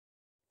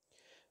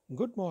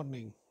Good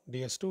morning,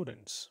 dear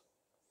students.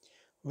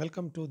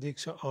 Welcome to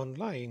Deeksha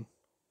online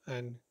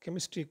and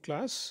chemistry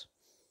class.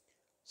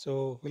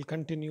 So, we'll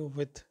continue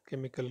with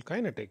chemical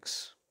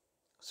kinetics.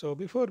 So,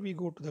 before we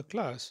go to the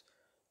class,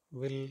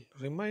 we'll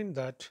remind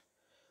that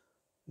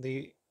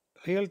the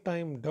real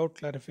time doubt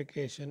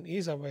clarification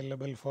is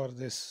available for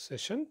this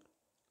session.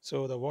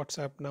 So, the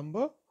WhatsApp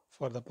number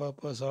for the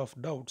purpose of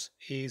doubts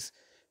is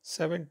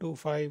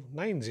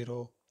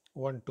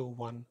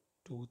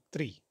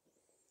 72590122123.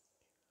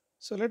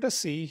 So let us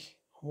see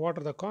what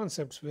are the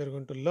concepts we are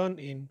going to learn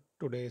in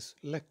today's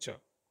lecture.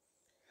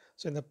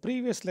 So in the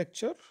previous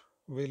lecture,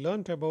 we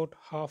learnt about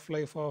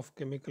half-life of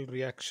chemical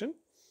reaction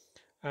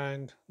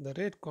and the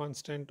rate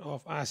constant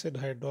of acid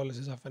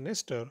hydrolysis of an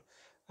ester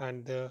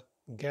and the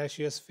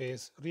gaseous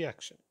phase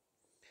reaction.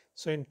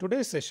 So in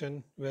today's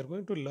session, we are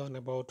going to learn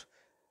about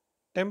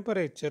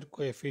temperature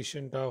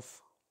coefficient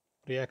of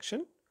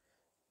reaction,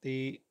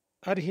 the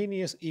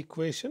Arrhenius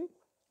equation,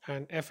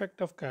 and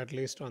effect of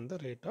catalyst on the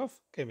rate of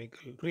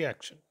chemical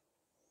reaction.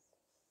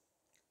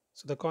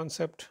 So the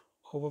concept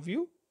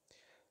overview.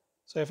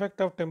 So effect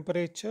of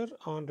temperature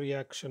on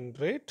reaction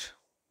rate,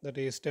 that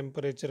is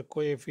temperature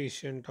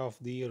coefficient of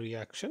the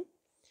reaction.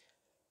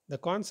 The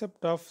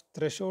concept of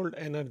threshold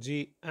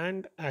energy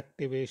and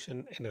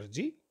activation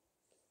energy.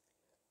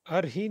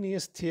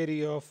 Arrhenius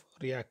theory of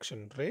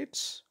reaction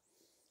rates.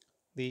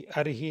 The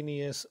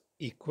Arrhenius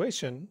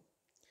equation.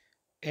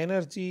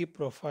 Energy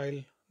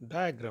profile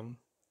diagram.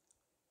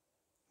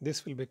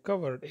 This will be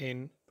covered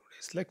in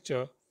today's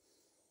lecture.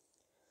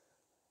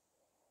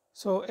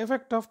 So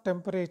effect of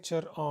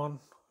temperature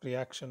on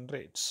reaction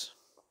rates.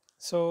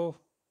 So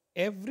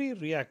every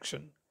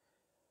reaction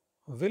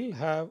will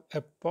have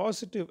a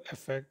positive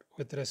effect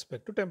with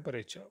respect to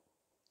temperature.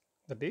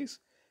 That is,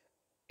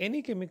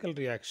 any chemical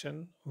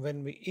reaction,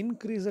 when we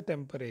increase the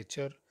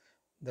temperature,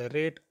 the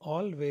rate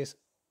always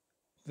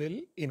will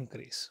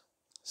increase.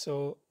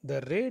 So the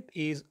rate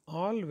is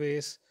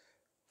always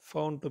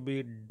found to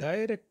be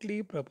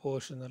directly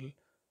proportional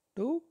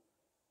to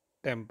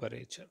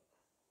temperature.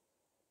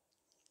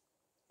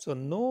 So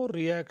no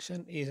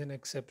reaction is an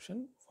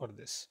exception for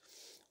this.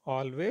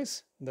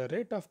 Always the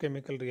rate of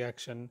chemical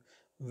reaction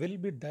will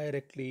be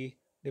directly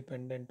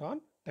dependent on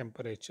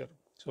temperature.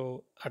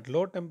 So at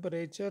low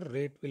temperature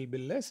rate will be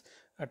less,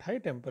 at high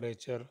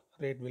temperature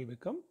rate will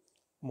become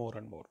more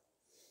and more.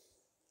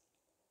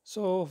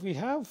 So we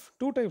have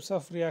two types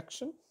of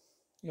reaction.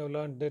 You have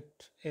learned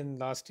it in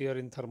last year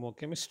in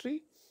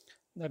thermochemistry,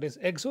 that is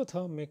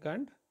exothermic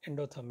and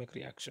endothermic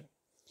reaction.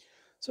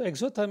 So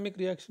exothermic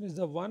reaction is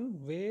the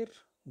one where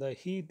the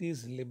heat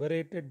is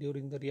liberated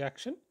during the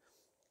reaction.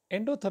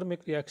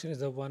 Endothermic reaction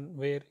is the one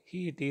where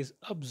heat is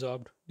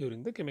absorbed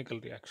during the chemical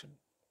reaction.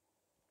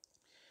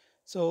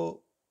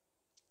 So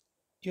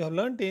you have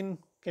learnt in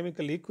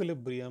chemical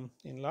equilibrium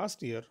in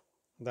last year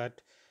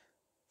that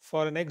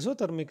for an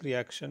exothermic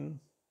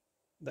reaction,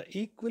 the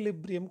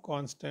equilibrium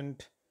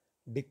constant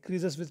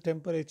decreases with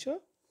temperature,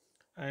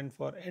 and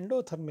for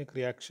endothermic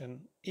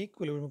reaction,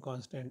 equilibrium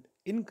constant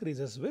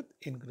increases with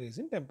increase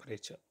in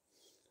temperature.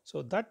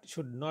 So that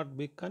should not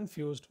be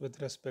confused with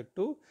respect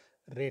to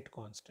rate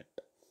constant.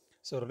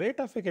 So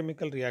rate of a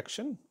chemical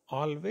reaction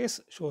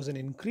always shows an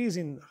increase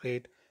in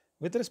rate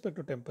with respect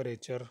to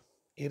temperature,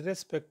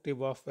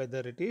 irrespective of whether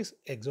it is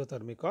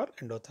exothermic or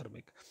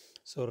endothermic.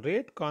 So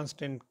rate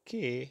constant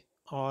K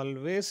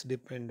always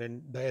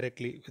dependent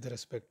directly with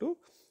respect to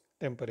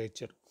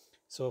temperature.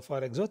 So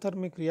for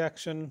exothermic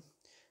reaction,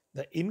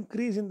 the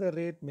increase in the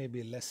rate may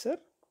be lesser,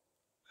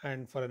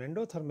 and for an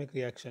endothermic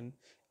reaction,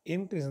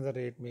 increase in the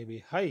rate may be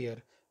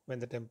higher when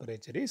the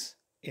temperature is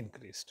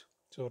increased.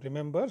 So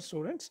remember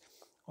students,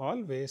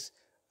 always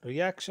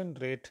reaction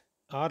rate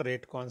or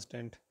rate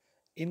constant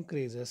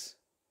increases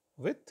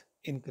with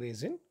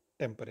increase in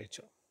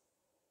temperature.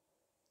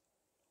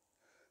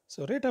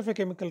 So rate of a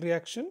chemical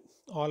reaction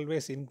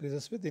always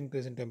increases with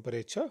increase in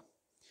temperature.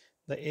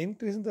 The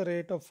increase in the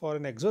rate of for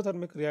an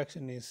exothermic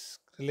reaction is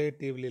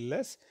relatively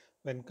less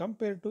when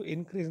compared to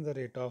increase in the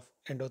rate of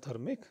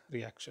endothermic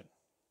reaction.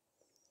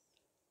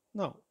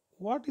 Now,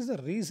 what is the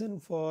reason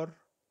for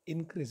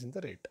increase in the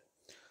rate?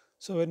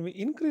 So when we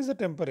increase the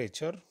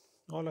temperature,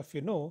 all of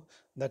you know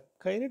the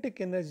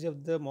kinetic energy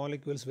of the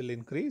molecules will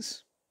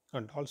increase,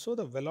 and also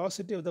the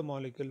velocity of the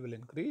molecule will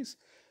increase,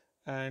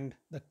 and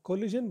the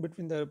collision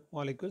between the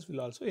molecules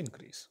will also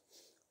increase.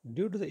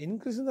 Due to the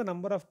increase in the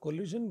number of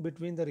collision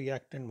between the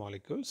reactant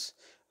molecules,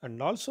 and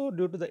also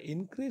due to the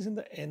increase in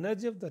the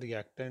energy of the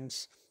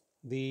reactants,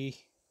 the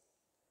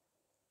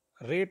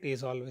rate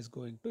is always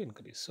going to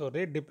increase. So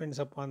rate depends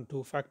upon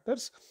two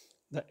factors: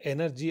 the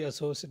energy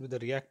associated with the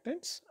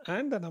reactants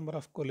and the number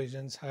of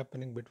collisions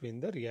happening between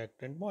the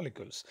reactant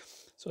molecules.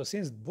 So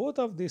since both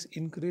of these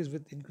increase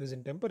with increase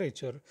in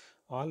temperature,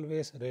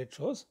 always rate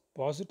shows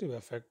positive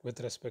effect with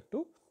respect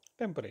to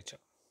temperature.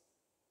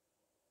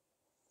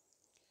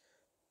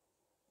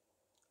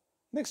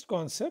 Next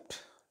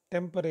concept,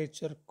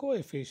 temperature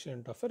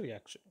coefficient of a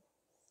reaction.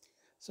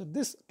 So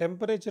this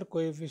temperature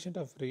coefficient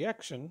of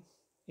reaction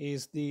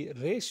is the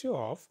ratio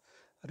of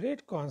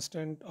Rate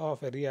constant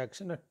of a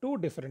reaction at two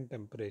different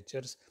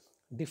temperatures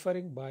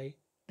differing by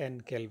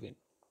 10 Kelvin.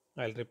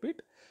 I'll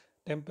repeat,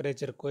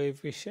 temperature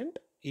coefficient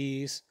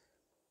is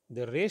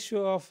the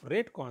ratio of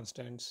rate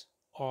constants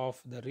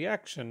of the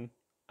reaction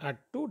at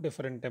two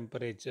different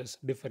temperatures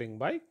differing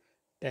by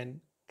 10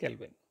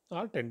 Kelvin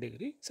or 10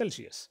 degree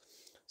Celsius.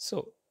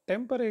 So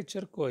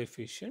temperature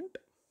coefficient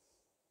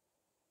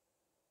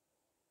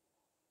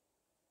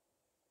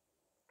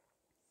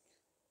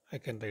I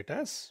can write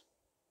as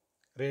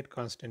rate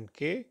constant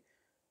K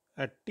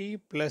at T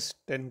plus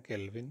 10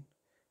 Kelvin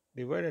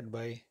divided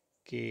by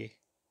K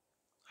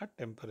at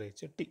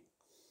temperature T.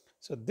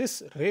 So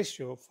this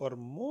ratio for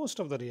most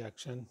of the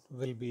reaction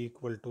will be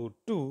equal to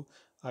 2,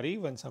 or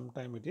even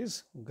sometime it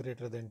is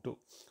greater than 2.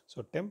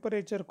 So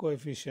temperature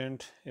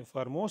coefficient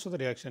for most of the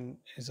reaction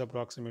is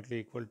approximately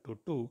equal to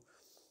 2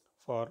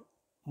 for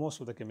most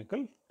of the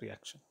chemical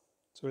reaction.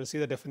 So we'll see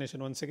the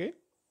definition once again.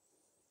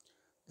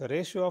 The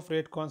ratio of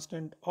rate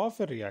constant of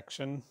a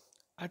reaction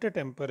at a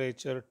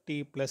temperature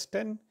T plus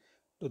 10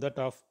 to that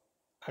of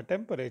a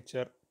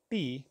temperature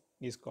T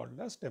is called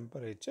as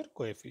temperature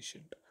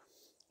coefficient.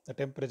 The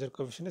temperature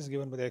coefficient is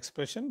given by the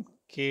expression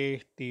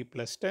Kt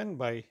plus 10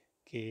 by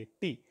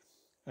Kt,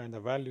 and the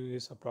value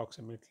is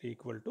approximately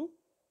equal to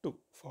 2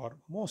 for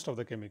most of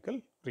the chemical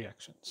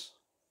reactions.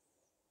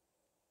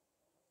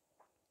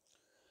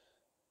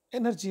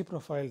 Energy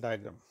profile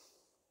diagram.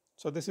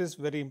 So this is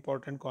very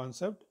important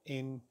concept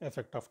in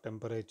effect of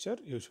temperature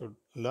you should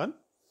learn.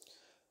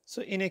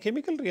 So in a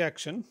chemical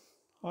reaction,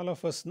 all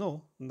of us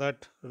know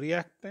that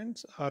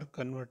reactants are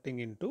converting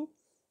into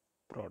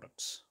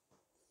products.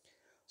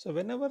 So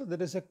whenever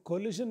there is a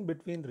collision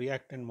between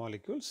reactant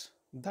molecules,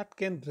 that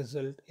can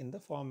result in the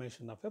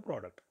formation of a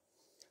product.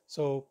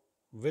 So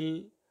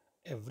will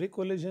every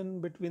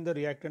collision between the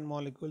reactant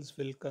molecules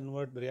will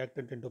convert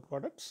reactant into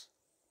products?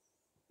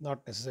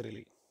 Not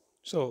necessarily.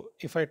 So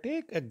if I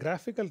take a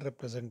graphical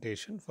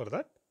representation for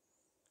that,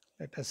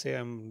 let us say I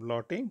am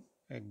plotting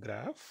a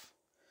graph.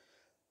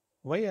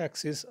 Y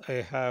axis I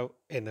have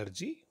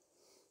energy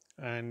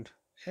and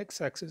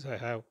x axis I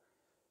have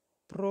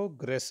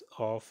progress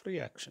of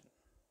reaction,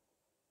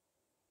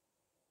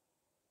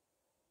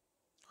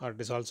 or it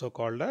is also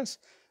called as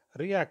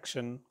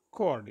reaction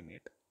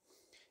coordinate.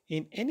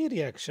 In any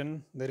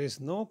reaction, there is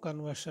no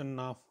conversion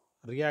of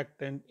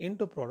reactant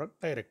into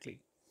product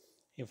directly.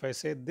 If I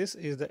say this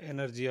is the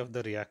energy of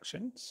the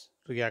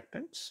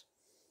reactants,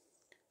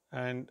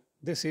 and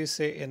this is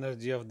say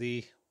energy of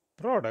the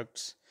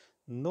products,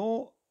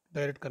 no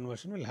direct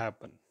conversion will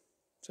happen.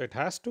 So it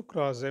has to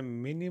cross a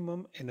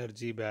minimum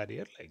energy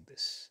barrier like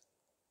this.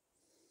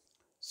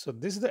 So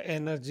this is the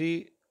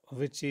energy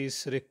which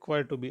is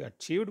required to be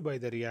achieved by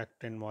the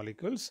reactant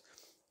molecules.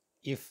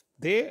 If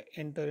they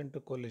enter into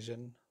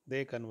collision,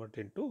 they convert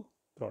into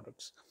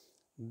products.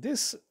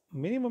 This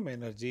minimum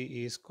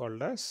energy is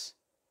called as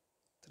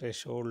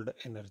threshold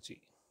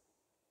energy.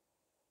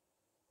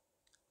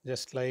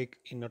 Just like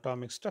in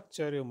atomic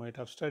structure, you might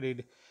have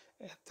studied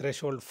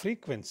threshold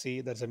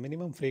frequency, that's a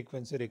minimum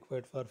frequency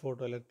required for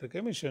photoelectric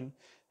emission.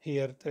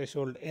 Here,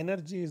 threshold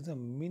energy is the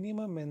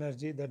minimum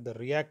energy that the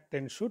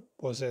reactant should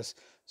possess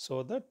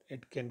so that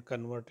it can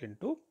convert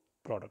into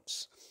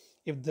products.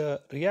 If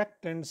the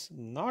reactants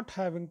not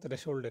having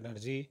threshold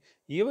energy,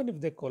 even if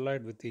they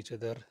collide with each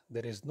other,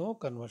 there is no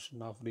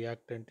conversion of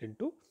reactant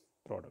into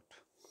product.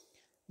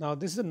 Now,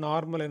 this is the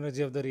normal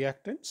energy of the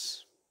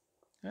reactants,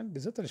 and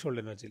this is the threshold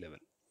energy level.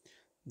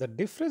 The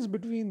difference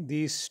between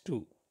these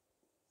two,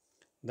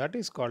 that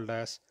is called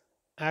as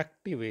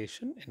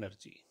activation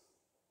energy.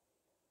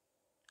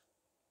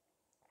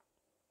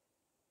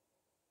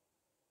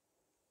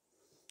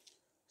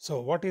 So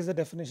what is the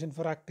definition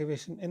for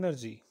activation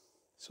energy?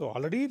 So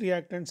already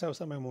reactants have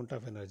some amount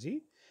of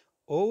energy.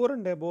 Over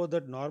and above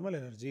that normal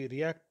energy,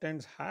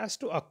 reactants has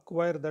to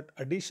acquire that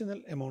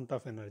additional amount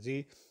of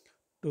energy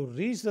to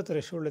reach the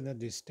threshold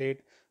energy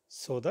state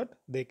so that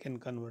they can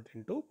convert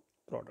into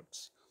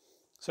products.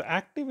 So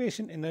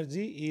activation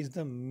energy is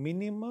the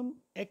minimum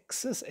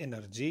excess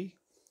energy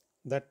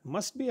that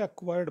must be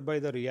acquired by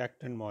the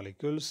reactant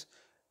molecules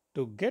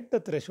to get the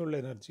threshold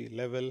energy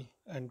level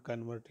and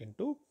convert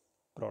into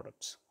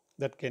products.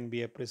 That can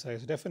be a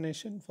precise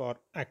definition for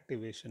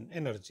activation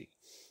energy.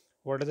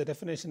 What is the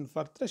definition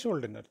for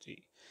threshold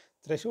energy?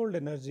 Threshold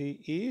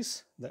energy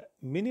is the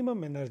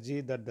minimum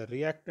energy that the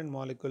reactant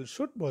molecule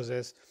should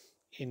possess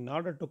in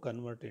order to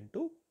convert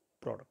into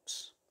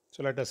products.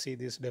 So let us see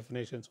these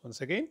definitions once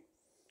again.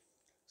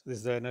 So this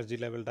is the energy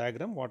level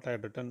diagram what I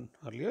had written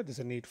earlier. This is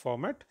a neat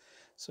format.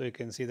 So you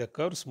can see the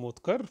curve,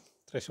 smooth curve.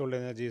 Threshold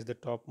energy is the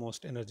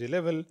topmost energy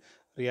level,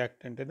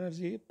 reactant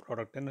energy,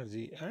 product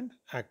energy, and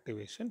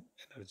activation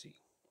energy.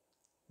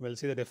 We'll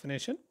see the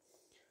definition.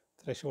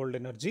 Threshold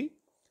energy,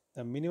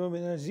 the minimum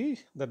energy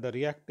that the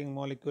reacting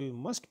molecule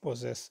must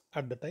possess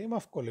at the time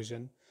of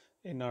collision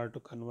in order to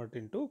convert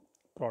into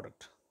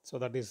product. So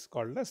that is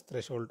called as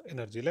threshold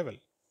energy level.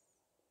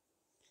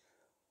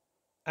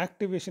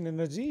 Activation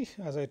energy,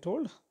 as I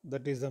told,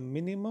 that is the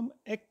minimum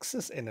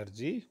excess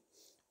energy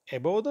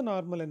above the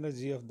normal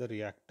energy of the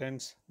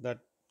reactants that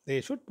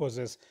they should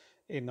possess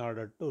in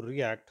order to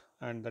react,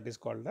 and that is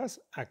called as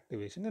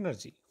activation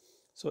energy.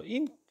 So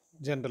in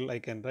general, I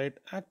can write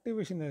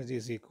activation energy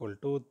is equal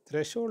to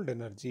threshold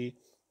energy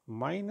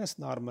minus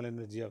normal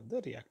energy of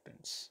the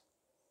reactants.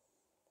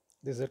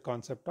 This is a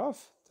concept of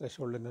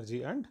threshold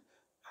energy and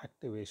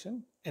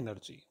activation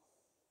energy.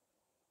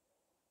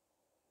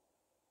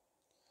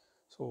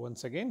 So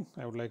once again,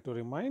 I would like to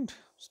remind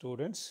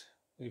students,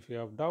 if you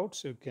have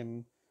doubts, you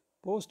can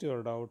post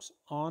your doubts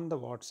on the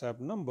WhatsApp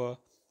number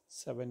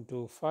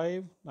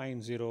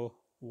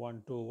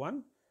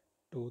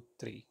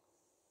 72590122123.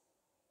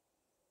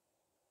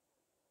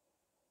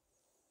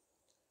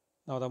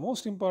 Now the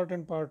most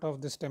important part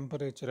of this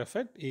temperature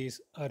effect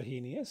is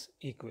Arrhenius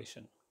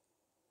equation.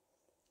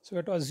 So we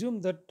have to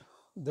assume that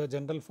the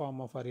general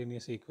form of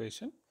Arrhenius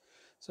equation.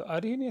 So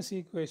Arrhenius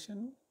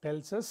equation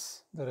tells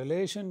us the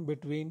relation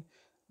between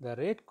the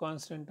rate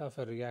constant of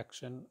a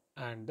reaction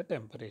and the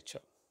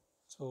temperature.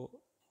 So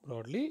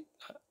broadly,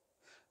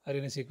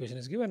 Arrhenius equation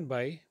is given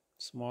by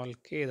small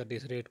k, that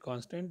is rate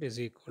constant, is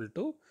equal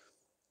to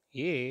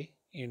A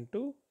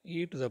into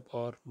e to the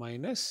power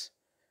minus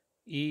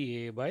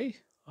Ea by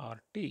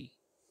RT,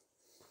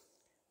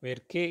 where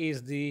k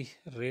is the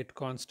rate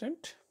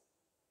constant,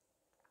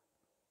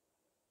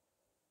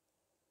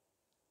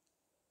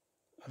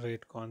 A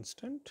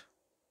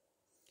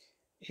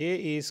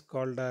is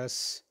called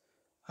as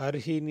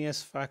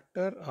Arrhenius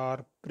factor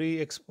or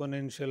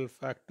pre-exponential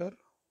factor,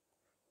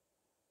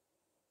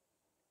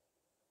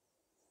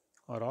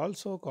 or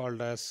also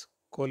called as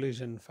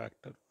collision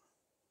factor.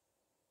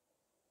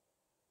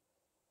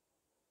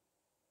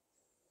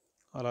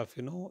 All of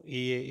you know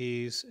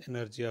Ea is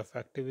energy of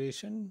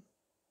activation,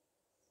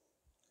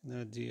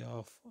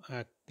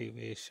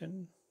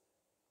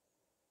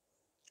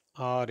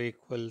 R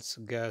equals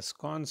gas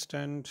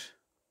constant,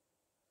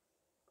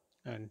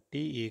 and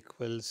T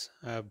equals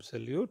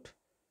absolute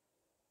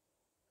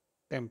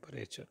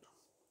temperature.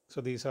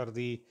 So these are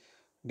the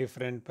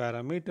different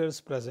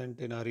parameters present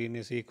in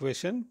Arrhenius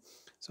equation.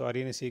 So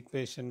Arrhenius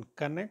equation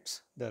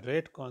connects the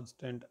rate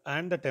constant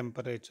and the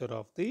temperature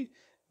of the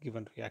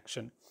given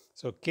reaction.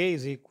 So K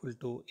is equal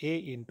to A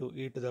into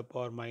e to the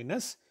power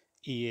minus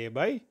Ea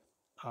by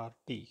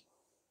RT.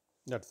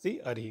 That's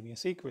the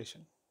Arrhenius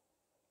equation.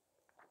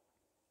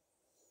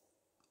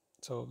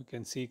 So we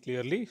can see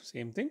clearly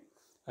same thing.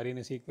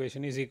 Arrhenius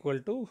equation is equal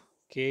to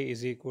K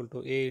is equal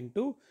to A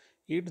into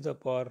e to the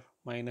power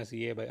minus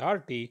Ea by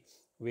RT,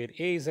 where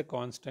A is a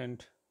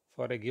constant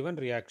for a given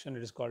reaction.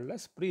 It is called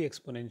as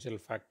pre-exponential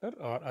factor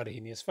or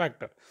Arrhenius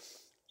factor.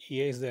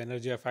 Ea is the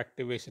energy of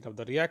activation of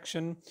the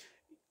reaction,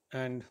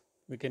 and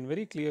we can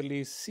very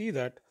clearly see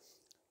that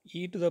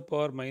e to the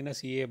power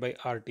minus Ea by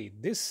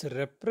RT. This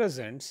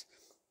represents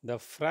the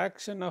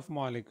fraction of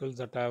molecules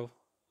that have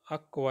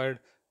acquired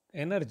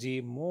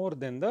energy more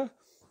than the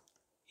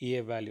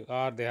Ea value,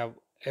 or they have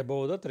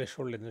above the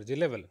threshold energy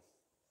level.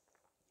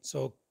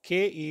 So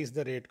K is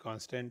the rate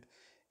constant,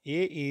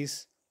 A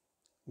is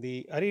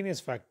the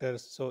Arrhenius factor.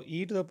 So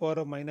e to the power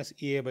of minus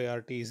Ea by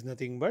RT is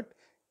nothing but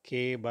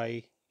K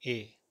by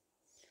A.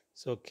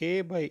 So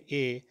K by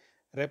A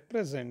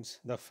represents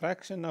the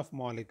fraction of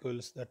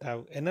molecules that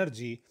have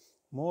energy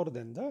more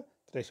than the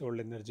threshold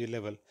energy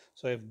level.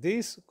 So if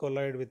these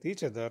collide with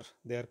each other,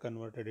 they are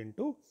converted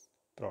into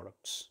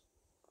products.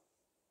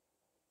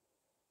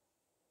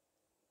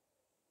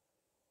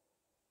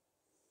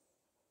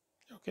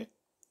 Okay.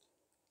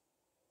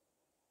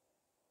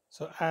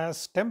 So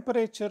as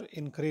temperature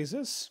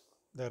increases,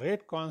 the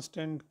rate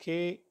constant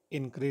K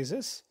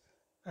increases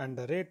and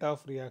the rate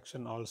of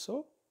reaction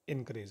also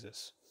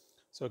increases.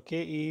 So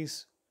K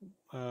is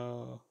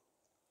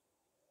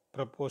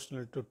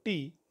proportional to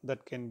T,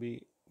 that can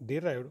be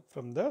derived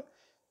from the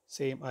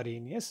same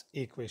Arrhenius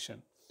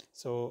equation.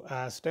 So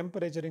as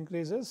temperature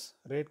increases,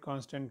 rate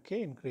constant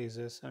K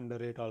increases and the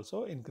rate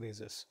also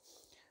increases.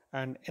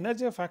 And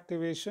energy of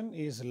activation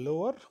is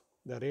lower,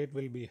 the rate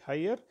will be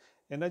higher.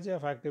 Energy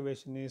of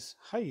activation is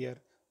higher,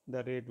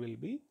 the rate will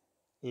be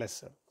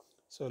lesser.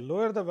 So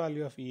lower the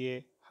value of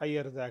Ea,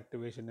 higher the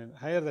activation and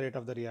higher the rate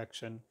of the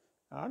reaction,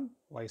 and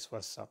vice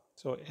versa.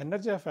 So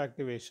energy of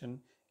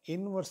activation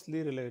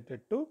inversely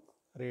related to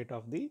rate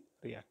of the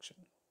reaction.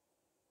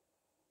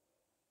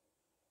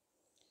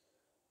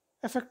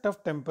 Effect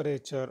of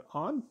temperature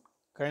on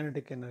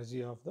kinetic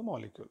energy of the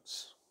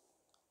molecules.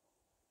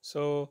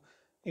 So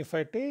if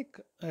I take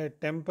a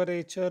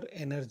temperature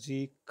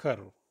energy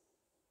curve,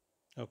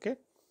 okay,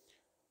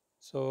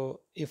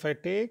 so if I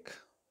take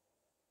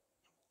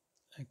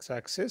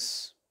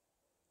x-axis,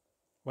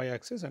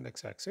 y-axis and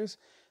x-axis,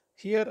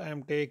 here I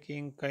am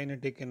taking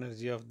kinetic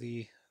energy of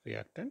the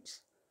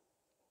reactants.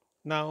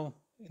 Now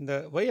in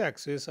the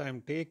y-axis I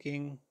am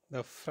taking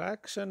the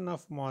fraction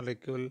of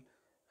molecule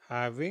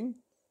having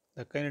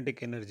the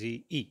kinetic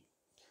energy E.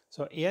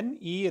 So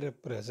Ne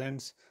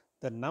represents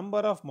the number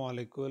of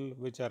molecule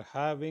which are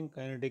having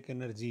kinetic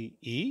energy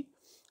E,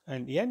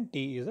 and Nt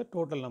is the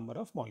total number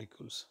of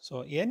molecules.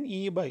 So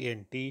Ne by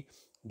Nt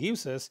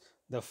gives us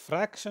the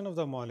fraction of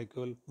the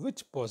molecule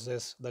which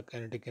possess the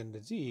kinetic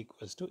energy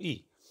equals to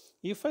E.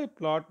 If I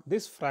plot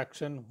this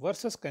fraction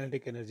versus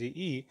kinetic energy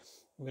E,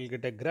 we will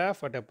get a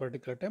graph at a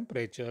particular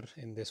temperature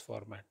in this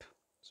format.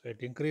 So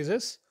it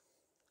increases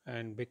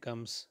and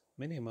becomes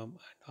minimum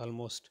and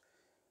almost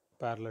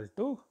parallel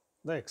to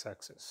the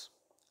x-axis.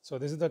 So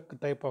this is the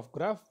type of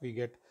graph we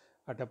get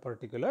at a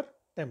particular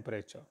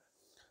temperature.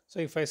 So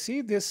if I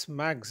see this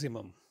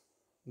maximum,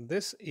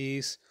 this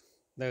is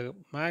the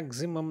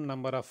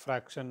maximum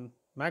fraction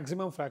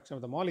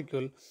of the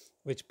molecule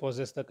which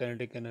possesses the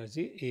kinetic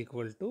energy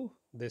equal to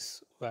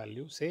this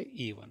value, say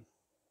E1.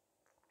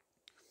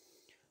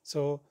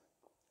 So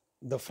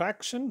the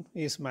fraction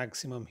is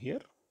maximum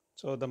here.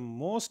 So the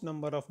most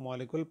number of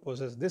molecule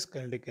possess this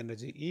kinetic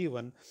energy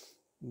E1.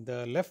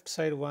 The left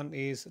side one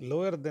is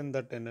lower than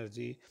that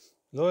energy,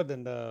 lower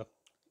than the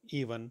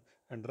E1,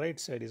 and right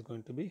side is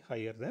going to be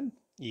higher than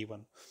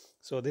E1.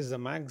 So this is the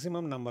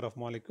maximum number of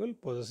molecule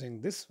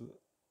possessing this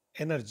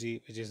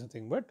energy, which is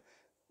nothing but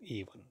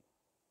E1.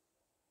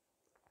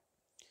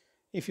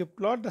 If you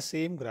plot the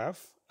same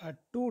graph at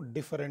two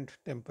different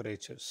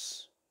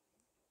temperatures,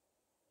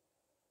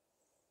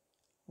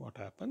 what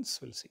happens?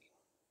 We'll see.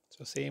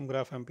 So same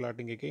graph I'm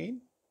plotting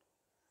again.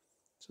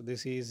 So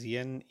this is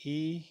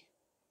Ne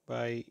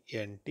by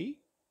Nt,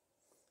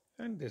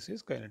 and this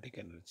is kinetic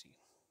energy.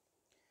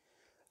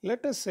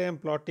 Let us say I'm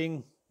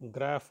plotting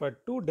graph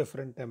at two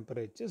different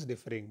temperatures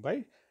differing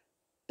by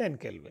 10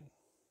 Kelvin.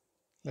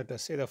 Let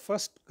us say the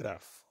first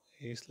graph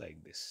is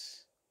like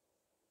this.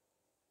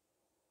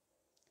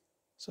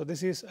 So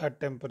this is at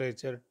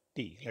temperature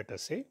T, let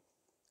us say.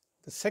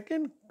 The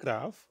second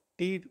graph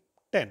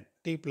T10,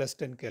 T plus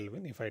 10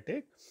 Kelvin if I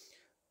take.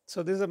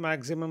 So this is the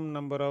maximum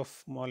number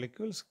of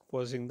molecules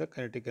posing the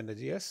kinetic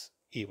energy as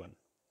E1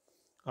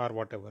 or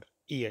whatever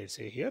E I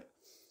say here.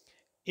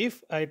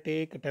 If I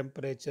take a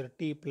temperature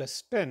T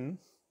plus 10,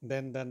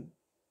 then the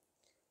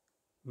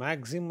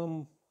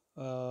maximum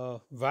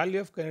value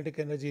of kinetic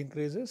energy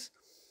increases.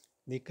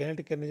 The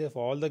kinetic energy of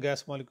all the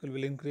gas molecule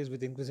will increase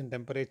with increase in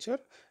temperature.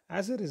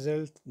 As a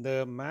result,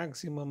 the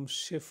maximum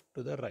shift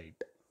to the right,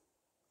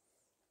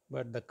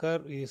 but the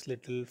curve is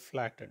little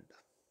flattened.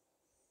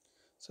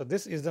 So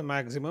this is the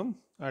maximum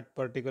at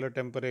particular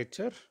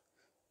temperature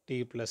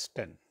T plus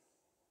 10.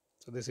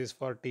 So this is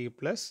for T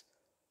plus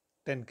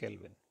 10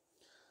 Kelvin.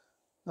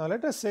 Now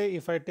let us say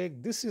if I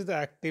take this is the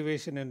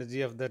activation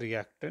energy of the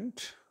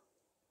reactant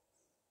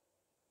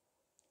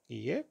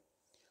EA.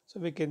 So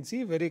we can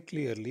see very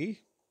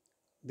clearly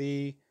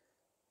the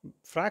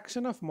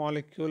fraction of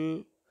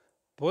molecule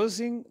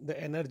possessing the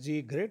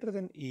energy greater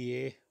than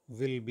EA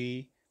will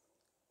be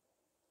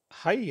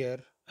higher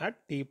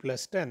at T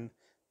plus 10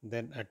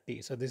 than at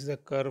T. So this is the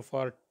curve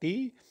for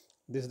T,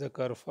 this is the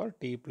curve for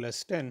T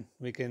plus 10.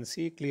 We can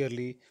see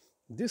clearly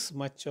this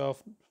much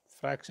of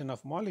fraction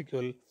of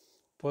molecule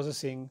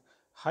possessing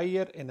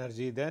higher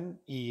energy than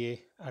EA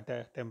at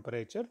a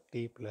temperature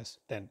T plus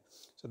 10.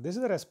 So this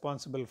is the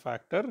responsible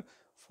factor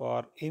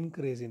for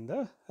increase in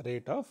the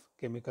rate of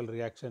chemical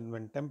reaction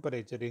when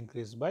temperature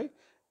increased by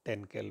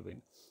 10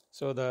 Kelvin.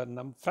 So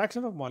the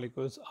fraction of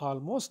molecules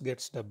almost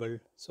gets doubled.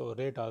 So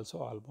rate also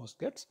almost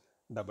gets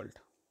doubled.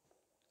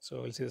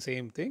 So we'll see the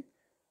same thing,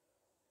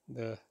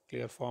 the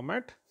clear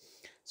format.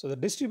 So the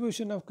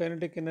distribution of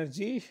kinetic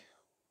energy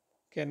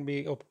can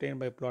be obtained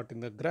by plotting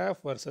the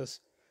graph versus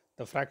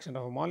the fraction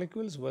of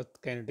molecules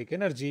with kinetic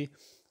energy.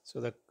 So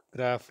the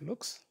graph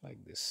looks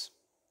like this.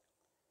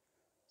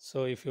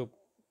 So if you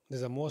this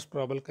is the most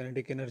probable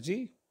kinetic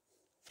energy,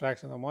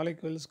 fraction of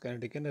molecules,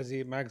 kinetic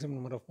energy, maximum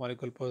number of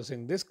molecules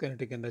possessing this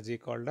kinetic energy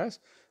called as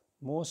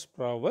most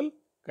probable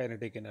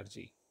kinetic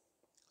energy.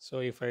 So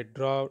if I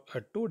draw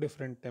a two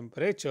different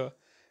temperature,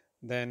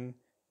 then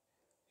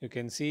you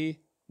can see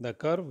the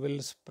curve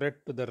will spread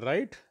to the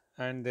right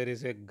and there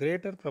is a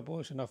greater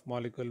proportion of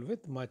molecule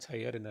with much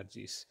higher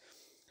energies.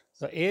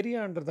 The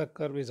area under the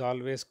curve is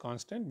always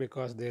constant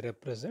because they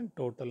represent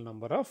total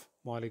number of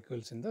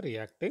molecules in the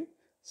reacting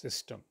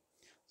system.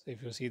 So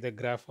if you see the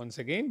graph once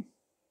again,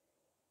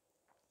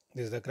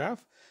 this is the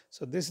graph.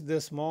 So this is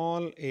the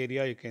small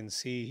area you can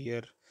see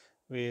here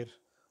where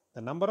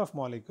the number of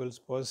molecules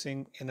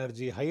possessing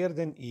energy higher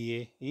than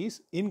EA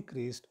is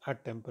increased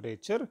at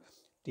temperature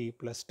T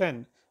plus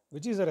 10,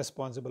 which is a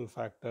responsible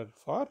factor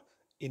for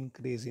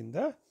increase in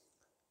the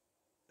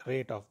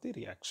rate of the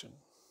reaction.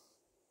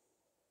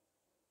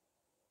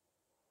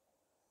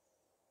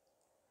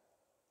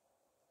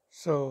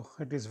 So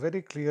it is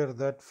very clear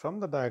that from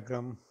the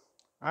diagram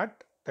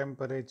at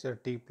temperature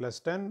T plus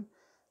 10,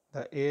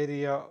 the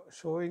area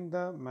showing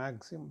the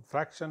maximum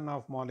fraction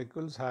of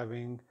molecules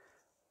having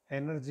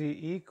energy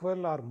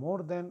equal or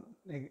more than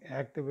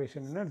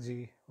activation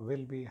energy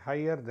will be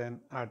higher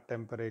than at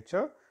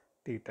temperature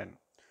T10,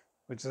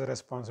 which is a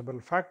responsible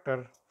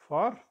factor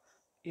for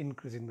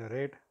increasing the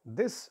rate.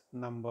 This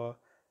number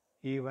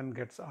even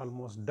gets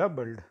almost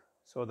doubled,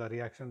 so the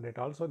reaction rate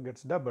also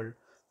gets doubled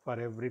for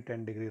every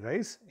 10-degree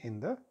rise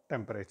in the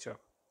temperature.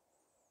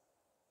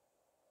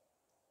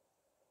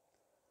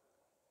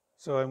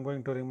 So I am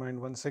going to remind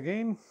once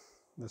again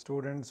the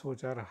students who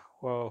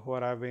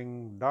are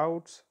having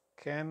doubts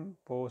can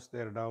post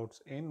their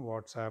doubts in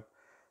WhatsApp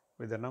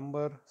with the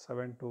number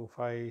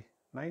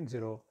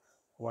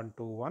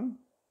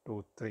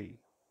 72590122123.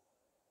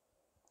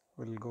 We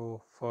will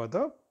go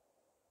further.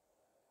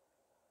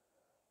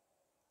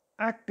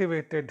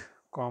 Activated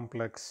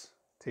complex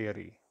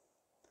theory.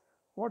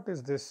 What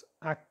is this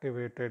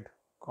activated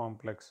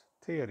complex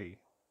theory?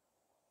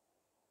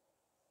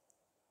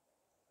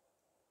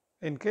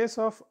 In case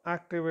of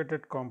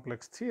activated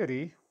complex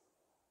theory,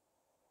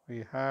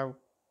 we have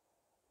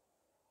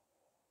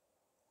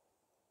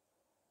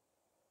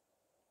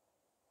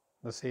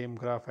the same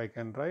graph I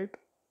can write,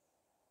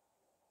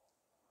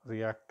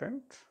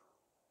 reactant,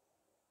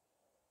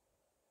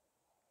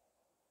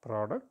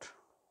 product.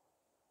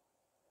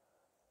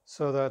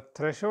 So, the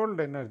threshold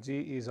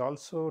energy is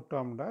also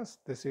termed as,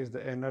 this is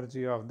the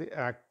energy of the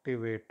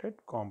activated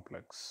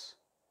complex.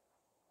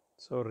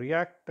 So,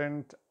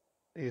 reactant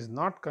is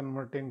not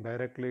converting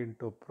directly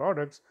into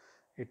products,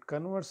 it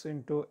converts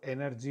into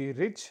energy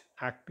rich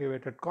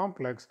activated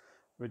complex,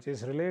 which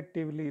is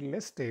relatively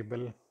less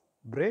stable,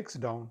 breaks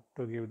down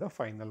to give the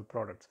final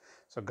products.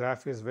 So,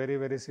 graph is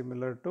very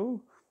similar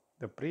to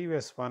the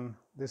previous one.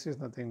 This is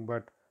nothing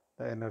but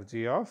the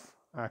energy of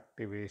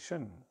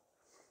activation.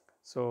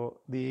 So,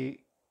 the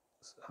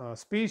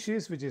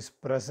species which is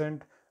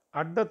present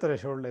at the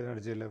threshold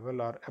energy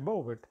level or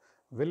above it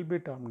will be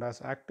termed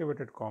as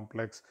activated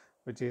complex,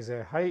 which is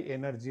a high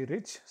energy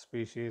rich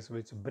species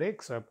which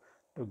breaks up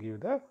to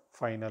give the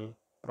final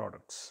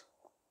products.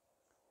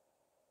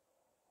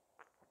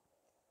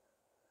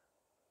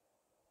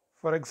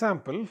 For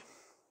example,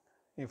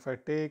 if I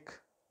take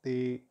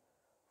the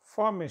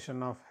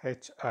formation of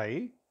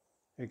HI,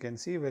 you can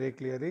see very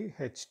clearly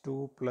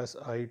H2 plus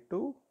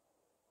I2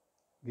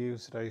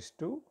 gives rise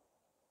to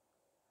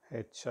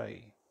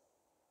HI.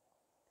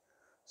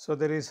 So,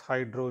 there is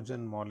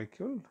hydrogen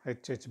molecule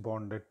HH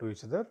bonded to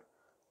each other,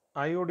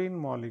 iodine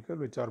molecule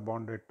which are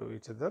bonded to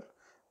each other.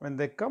 When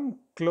they come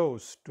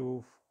close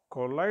to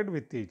collide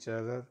with each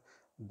other,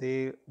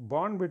 the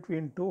bond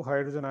between two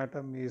hydrogen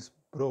atom is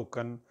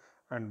broken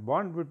and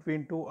bond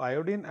between two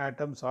iodine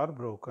atoms are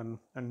broken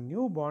and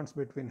new bonds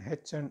between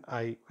H and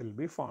I will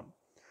be formed.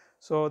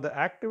 So, the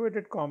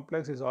activated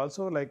complex is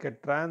also like a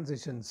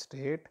transition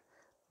state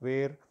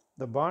where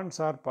the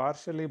bonds are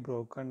partially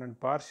broken and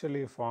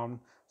partially formed.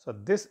 So,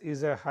 this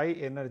is a high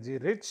energy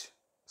rich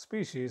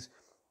species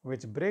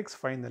which breaks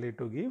finally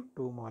to give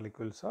two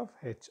molecules of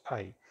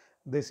HI.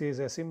 This is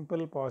a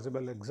simple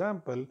possible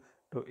example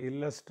to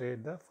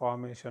illustrate the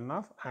formation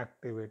of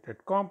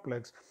activated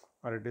complex,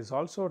 or it is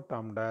also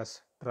termed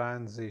as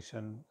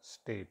transition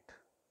state.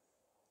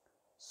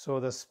 So,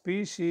 the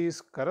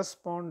species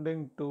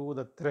corresponding to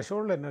the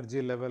threshold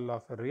energy level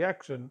of a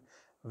reaction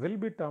will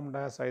be termed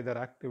as either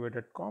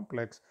activated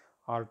complex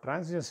or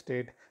transition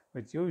state,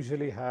 which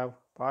usually have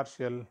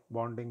partial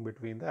bonding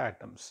between the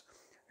atoms.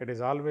 It is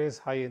always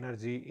high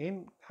energy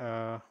in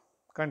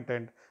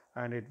content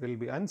and it will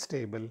be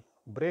unstable,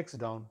 breaks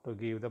down to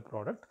give the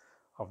product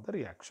of the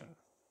reaction.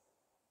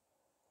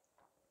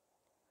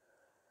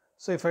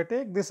 So, if I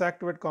take this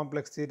activated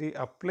complex theory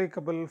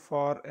applicable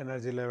for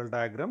energy level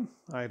diagram,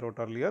 I wrote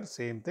earlier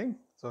same thing.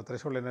 So,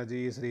 threshold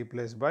energy is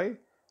replaced by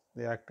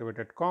the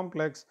activated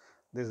complex.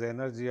 This is the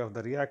energy of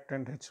the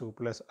reactant H2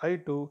 plus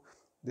I2.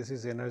 This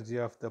is energy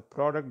of the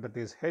product, that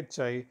is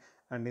HI,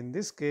 and in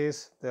this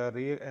case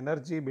the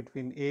energy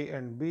between A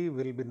and B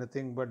will be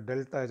nothing but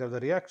delta H of the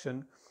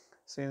reaction.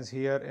 Since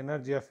here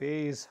energy of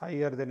A is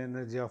higher than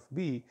energy of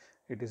B,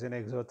 it is an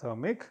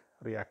exothermic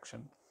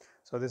reaction.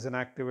 So, this is an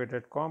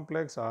activated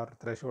complex or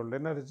threshold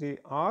energy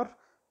or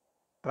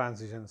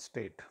transition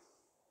state.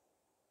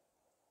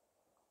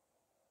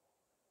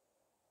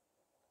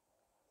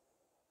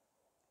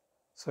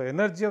 So,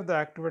 energy of the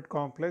activated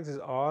complex is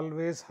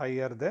always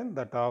higher than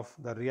that of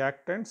the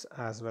reactants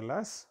as well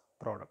as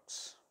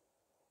products.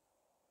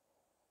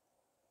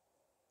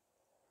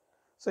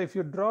 So, if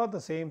you draw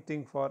the same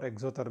thing for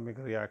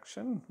exothermic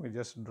reaction, we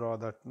just draw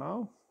that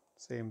now,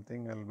 same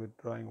thing I will be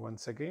drawing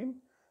once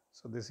again.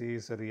 So, this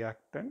is a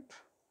reactant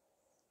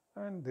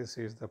and this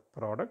is the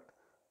product.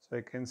 So,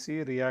 I can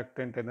see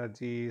reactant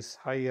energy is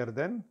higher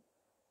than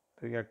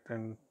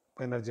reactant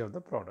energy of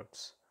the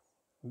products.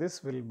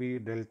 This will be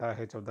delta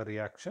H of the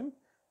reaction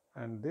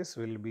and this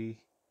will be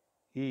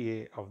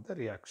EA of the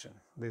reaction.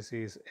 This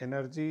is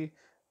energy,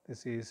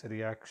 this is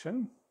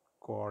reaction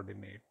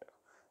coordinate.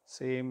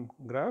 Same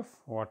graph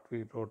what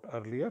we wrote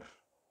earlier.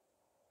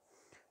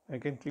 I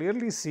can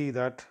clearly see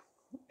that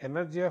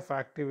energy of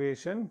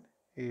activation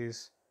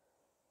is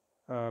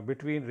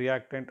between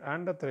reactant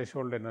and the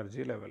threshold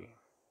energy level.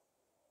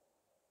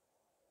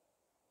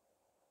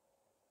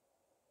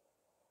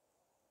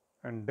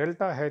 And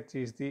delta H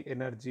is the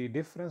energy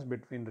difference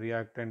between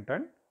reactant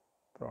and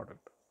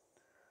product.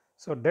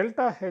 So,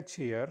 delta H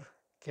here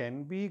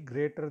can be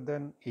greater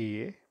than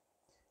EA,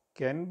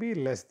 can be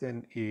less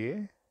than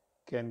EA,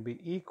 can be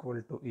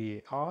equal to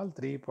EA. All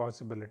three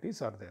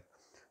possibilities are there.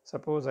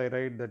 Suppose I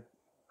write that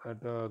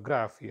the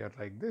graph here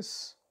like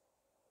this.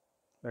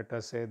 Let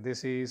us say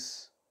this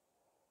is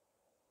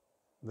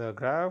the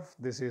graph,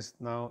 this is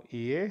now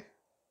EA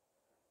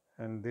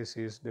and this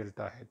is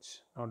delta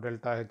H. Now,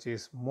 delta H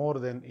is more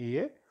than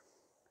EA.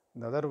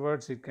 In other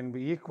words, it can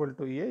be equal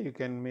to EA. You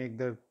can make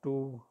the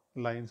two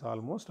lines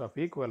almost of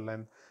equal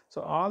length.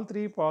 So, all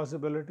three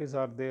possibilities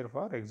are there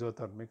for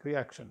exothermic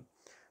reaction.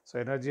 So,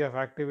 energy of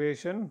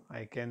activation,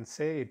 I can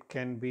say it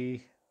can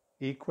be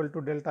equal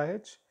to delta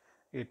H,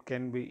 it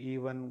can be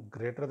even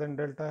greater than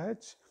delta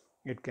H,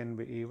 it can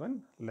be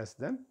even less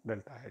than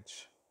delta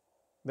H.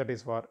 That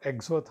is for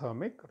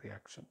exothermic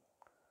reaction.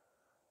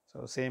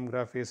 So, same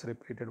graph is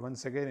repeated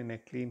once again in a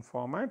clean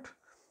format.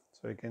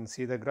 So, you can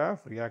see the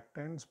graph,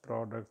 reactants,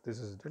 products, this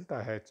is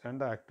delta H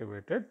and the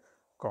activated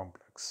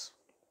complex.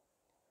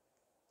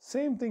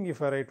 Same thing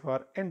if I write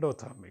for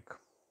endothermic.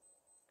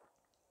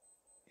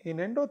 In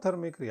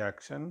endothermic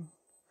reaction,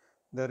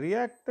 the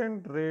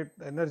reactant rate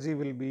energy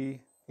will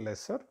be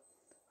lesser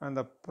and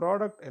the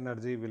product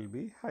energy will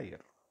be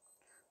higher.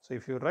 So,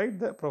 if you write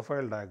the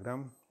profile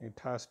diagram, it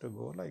has to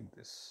go like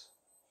this.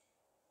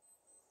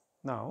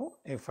 Now,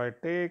 if I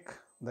take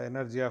the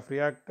energy of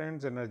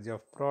reactants, energy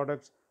of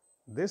products,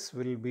 this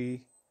will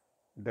be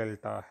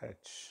delta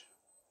H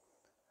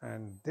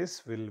and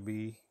this will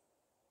be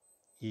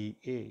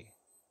EA.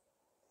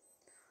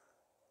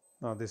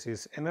 Now, this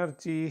is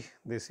energy,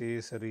 this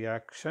is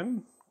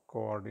reaction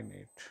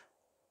coordinate.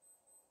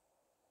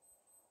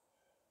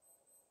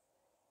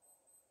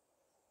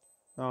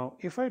 Now,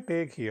 if I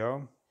take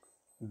here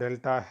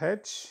delta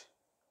H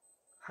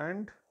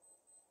and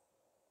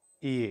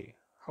EA,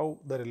 how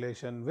the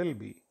relation will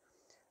be?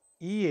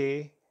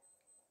 EA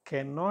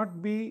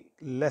cannot be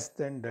less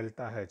than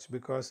delta H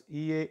because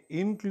EA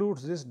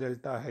includes this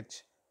delta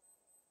H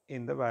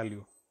in the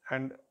value,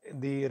 and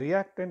the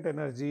reactant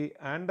energy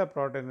and the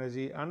product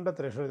energy and the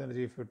threshold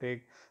energy, if you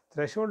take,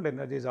 threshold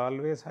energy is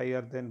always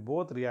higher than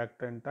both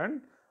reactant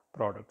and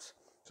products.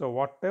 So,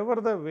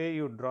 whatever the way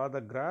you draw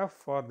the graph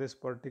for this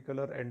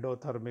particular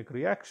endothermic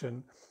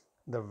reaction,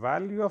 the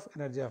value of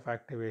energy of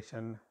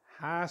activation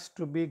has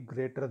to be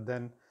greater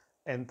than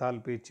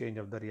enthalpy change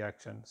of the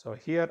reaction. So,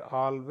 here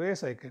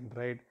always I can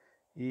write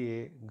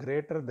EA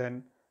greater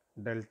than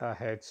delta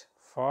H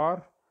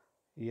for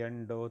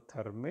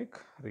endothermic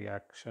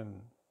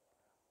reaction.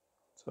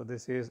 So,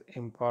 this is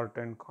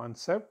important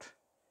concept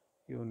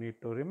you need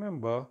to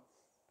remember.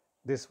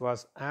 This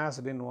was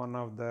asked in one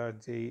of the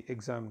JEE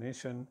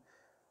examination.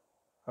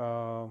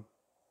 The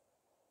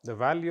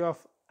value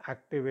of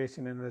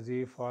activation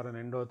energy for an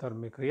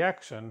endothermic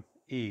reaction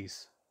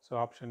is, so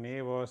option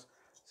A was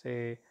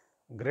say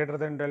greater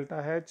than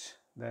delta H,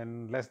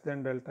 then less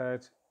than delta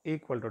H,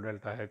 equal to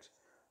delta H,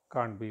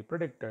 can't be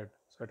predicted.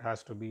 So, it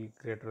has to be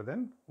greater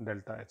than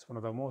delta H, one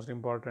of the most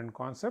important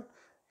concept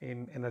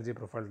in energy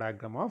profile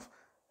diagram of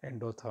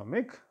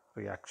endothermic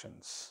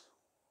reactions.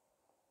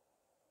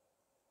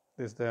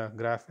 This is the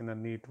graph in a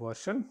neat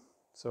version.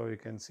 So, you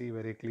can see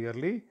very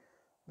clearly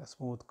the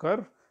smooth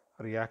curve,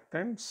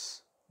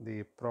 reactants,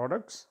 the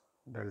products,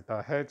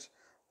 delta H.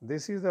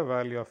 This is the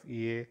value of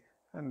EA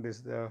and this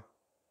is the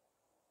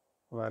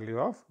value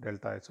of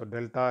delta H. So,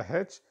 delta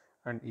H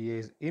and EA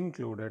is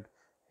included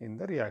in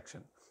the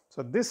reaction.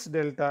 So, this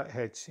delta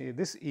H,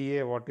 this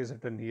EA what is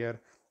written here,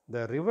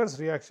 the reverse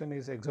reaction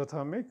is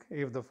exothermic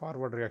if the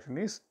forward reaction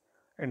is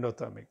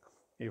endothermic.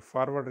 If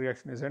forward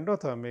reaction is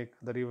endothermic,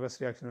 the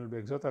reverse reaction will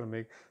be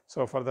exothermic.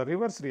 So, for the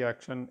reverse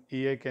reaction,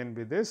 EA can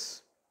be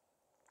this,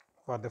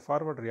 for the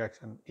forward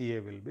reaction, EA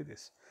will be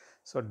this.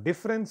 So,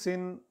 difference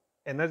in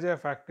energy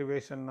of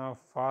activation of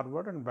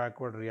forward and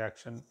backward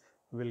reaction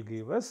will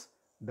give us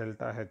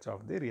delta H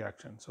of the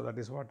reaction. So, that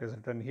is what is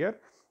written here.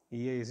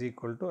 EA is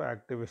equal to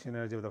activation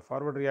energy of the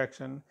forward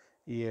reaction,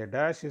 EA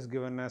dash is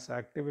given as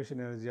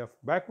activation energy of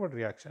backward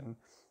reaction.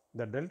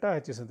 The delta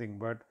H is nothing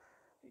but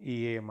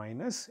EA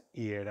minus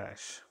EA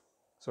dash.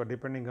 So,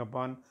 depending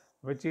upon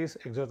which is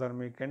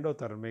exothermic,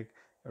 endothermic,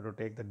 you have to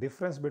take the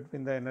difference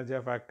between the energy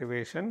of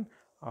activation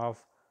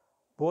of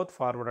both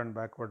forward and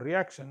backward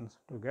reactions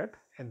to get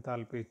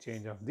enthalpy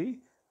change of the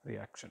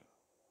reaction.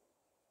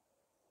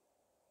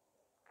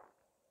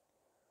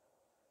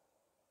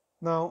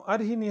 Now,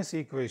 Arrhenius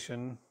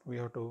equation we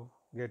have to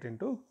get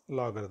into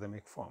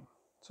logarithmic form.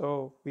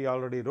 So, we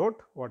already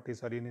wrote what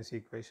is Arrhenius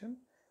equation.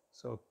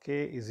 So,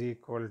 K is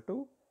equal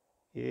to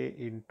A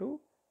into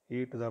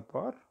e to the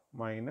power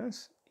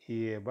minus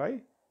EA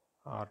by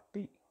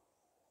RT.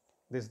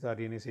 This is the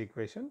Arrhenius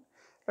equation.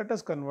 Let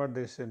us convert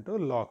this into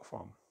log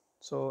form.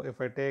 So, if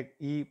I take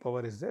e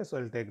power is there, so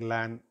I will take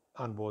ln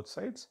on both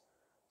sides.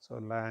 So,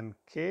 ln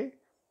K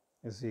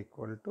is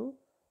equal to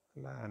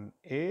ln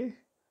A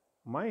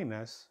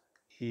minus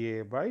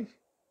EA by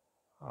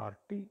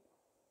RT.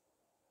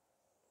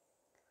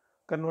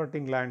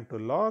 Converting ln to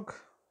log,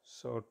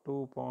 so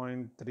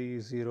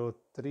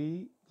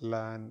 2.303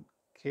 ln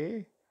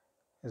K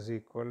is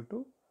equal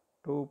to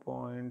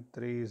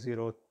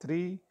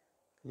 2.303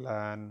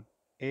 ln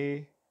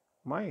A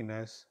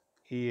minus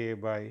EA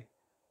by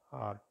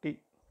RT,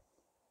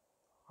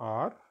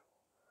 or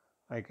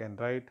I can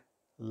write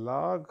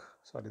log,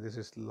 sorry, this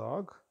is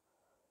log,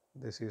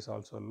 this is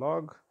also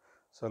log.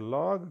 So,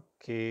 log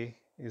K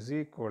is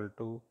equal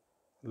to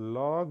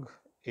log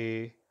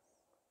A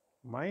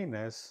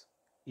minus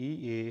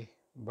EA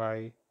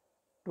by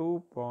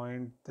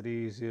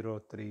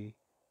 2.303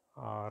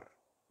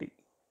 RT.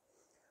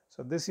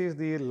 So this is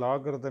the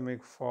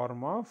logarithmic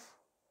form of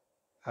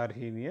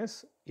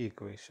Arrhenius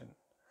equation.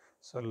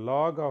 So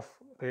log of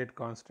rate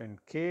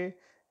constant K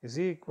is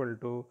equal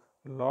to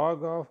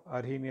log of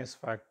Arrhenius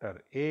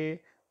factor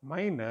A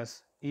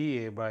minus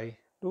EA by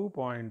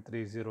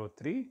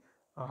 2.303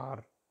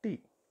 RT.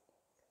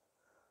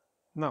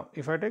 Now,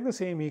 if I take the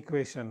same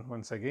equation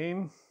once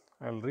again,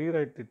 I will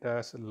rewrite it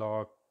as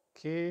log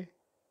K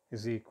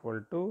is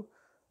equal to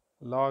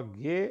log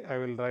A, I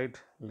will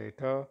write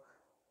later,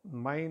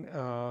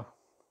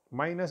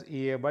 minus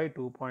EA by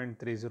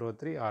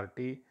 2.303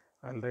 RT,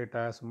 I will write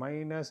as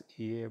minus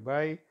EA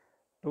by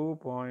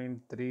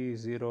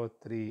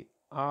 2.303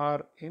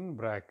 R in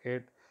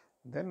bracket,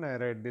 then I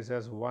write this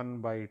as 1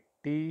 by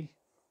T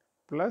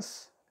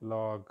plus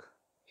log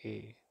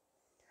A.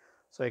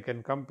 So, I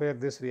can compare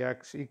this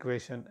reaction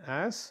equation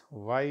as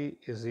y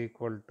is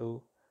equal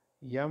to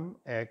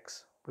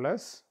mx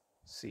plus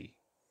c.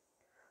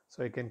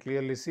 So, I can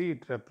clearly see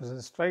it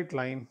represents straight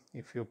line.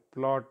 If you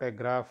plot a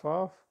graph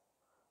of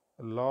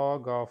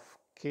log of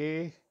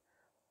k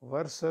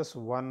versus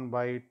 1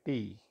 by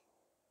t,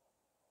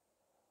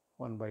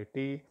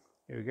 you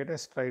get a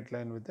straight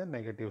line with a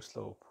negative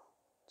slope.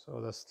 So,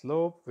 the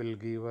slope will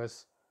give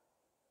us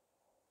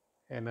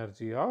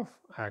energy of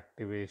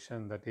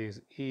activation, that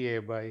is EA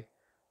by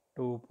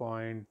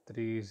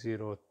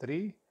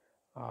 2.303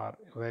 are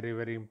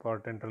very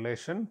important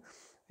relation.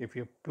 If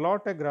you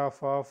plot a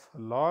graph of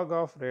log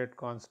of rate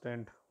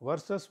constant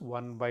versus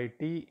 1 by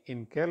T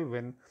in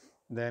Kelvin,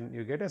 then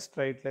you get a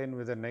straight line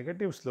with a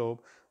negative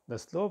slope. The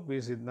slope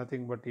is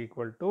nothing but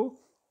equal to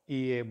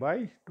EA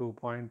by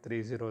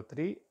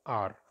 2.303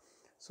 R.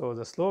 So,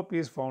 the slope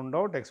is found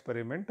out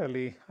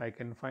experimentally. I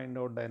can find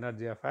out the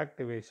energy of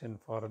activation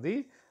for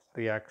the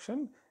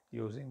reaction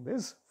using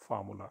this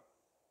formula.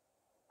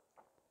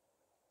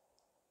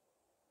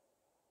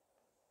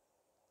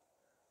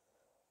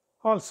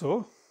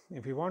 Also,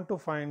 if you want to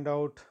find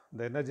out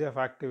the energy of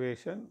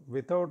activation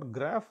without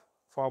graph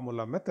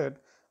formula method,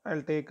 I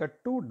will take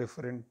two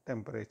different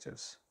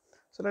temperatures.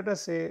 So, let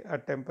us say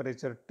at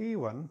temperature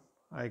T1,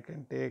 I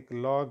can take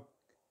log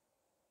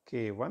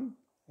K1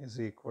 is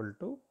equal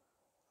to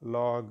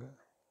log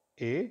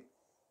A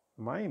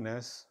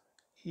minus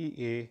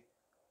EA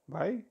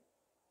by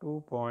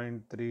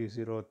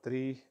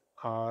 2.303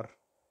 R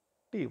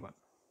T1.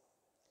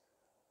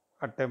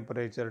 At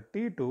temperature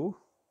T2,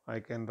 I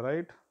can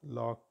write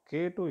log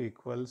K2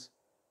 equals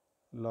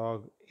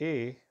log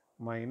A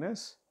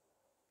minus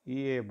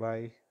EA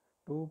by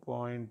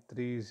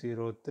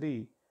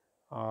 2.303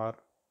 R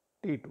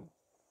T2.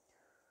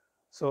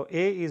 So,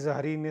 A is a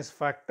Arrhenius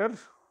factor.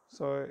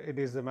 So, it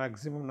is the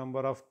maximum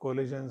number of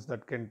collisions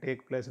that can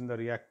take place in the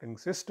reacting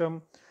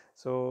system.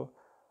 So,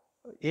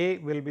 A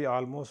will be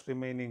almost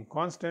remaining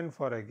constant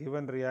for a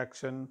given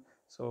reaction.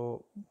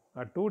 So,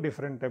 at two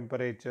different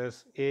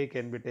temperatures, A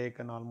can be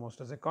taken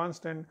almost as a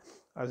constant.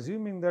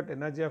 Assuming that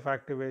energy of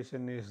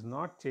activation is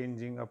not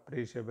changing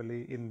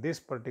appreciably in this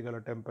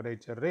particular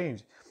temperature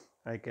range,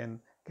 I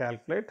can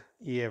calculate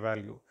EA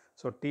value.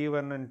 So,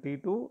 T1 and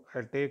T2, I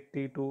will take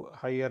T2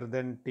 higher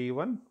than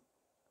T1.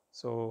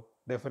 So,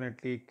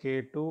 definitely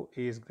K2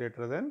 is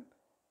greater than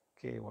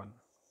K1.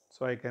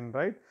 So, I can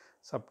write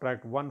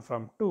subtract 1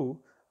 from 2,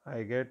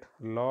 I get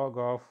log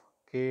of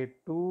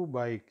K2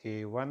 by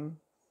K1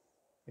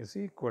 is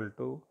equal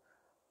to,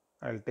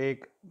 I will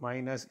take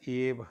minus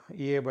EA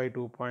by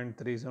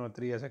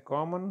 2.303 as a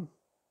common,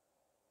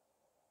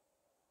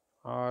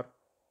 or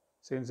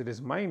since it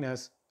is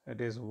minus,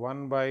 it is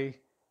 1 by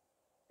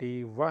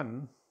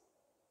T1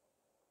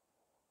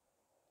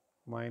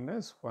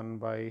 minus 1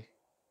 by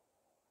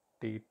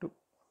T2.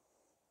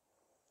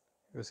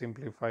 You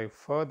simplify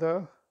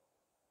further,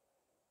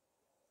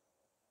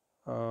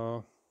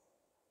 I'll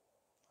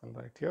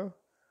write here.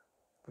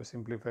 If you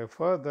simplify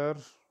further,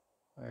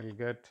 I will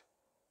get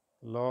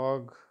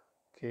log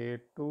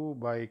K2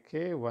 by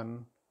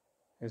K1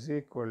 is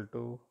equal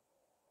to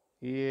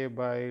EA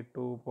by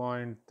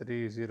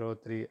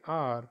 2.303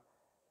 R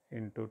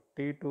into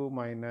T2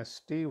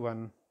 minus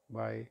T1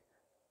 by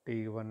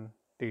T1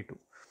 T2.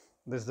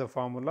 This is the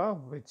formula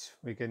which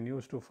we can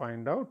use to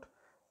find out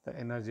the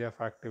energy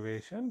of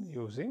activation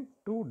using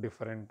two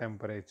different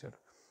temperature.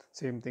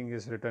 Same thing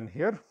is written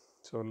here.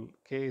 So,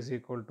 K is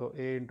equal to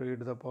A into e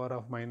to the power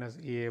of minus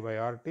EA by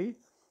RT,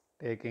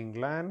 taking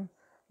ln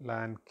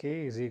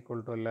K is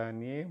equal to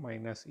ln A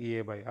minus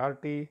EA by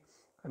RT,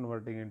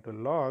 converting into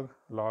log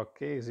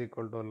K is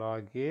equal to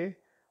log A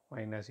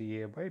minus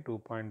EA by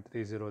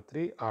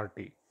 2.303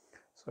 RT.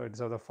 So, it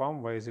is of the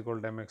form y is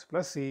equal to mx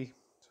plus c.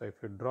 So,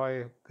 if you draw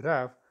a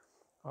graph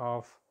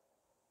of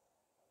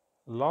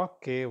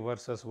log K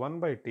versus 1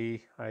 by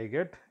T, I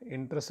get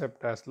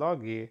intercept as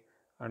log A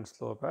and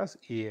slope as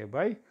EA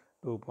by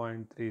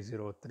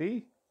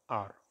 2.303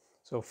 R.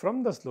 So,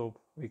 from the slope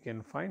we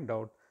can find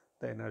out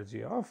the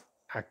energy of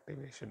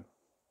activation.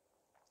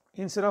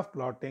 Instead of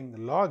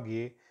plotting log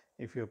A,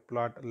 if you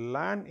plot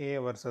ln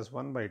A versus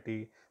 1 by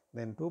T,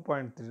 then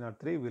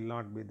 2.303 will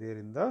not be there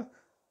in the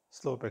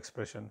slope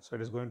expression. So,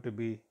 it is going to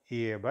be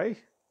EA by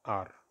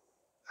R,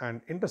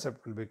 and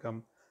intercept will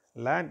become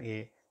ln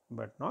A,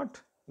 but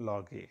not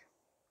log A.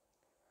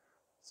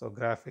 So,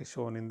 graph is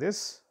shown in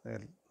this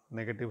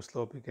negative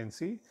slope. You can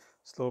see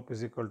slope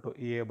is equal to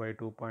EA by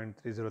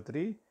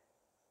 2.303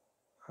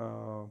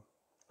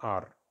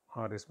 R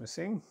is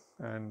missing,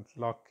 and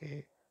log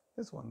K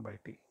is 1 by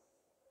T.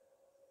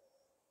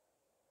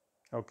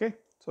 Okay.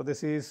 So,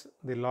 this is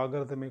the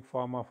logarithmic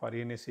form of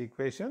Arrhenius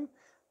equation.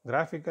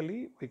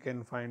 Graphically, we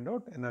can find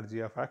out energy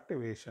of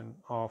activation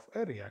of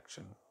a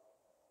reaction.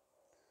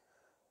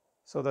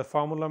 So, the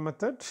formula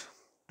method,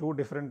 two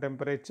different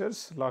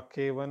temperatures, log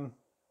K1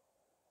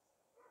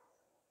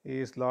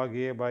 is log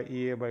A by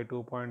EA by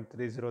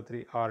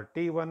 2.303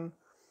 RT1,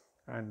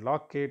 and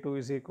log K2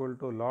 is equal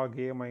to log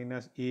A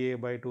minus EA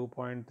by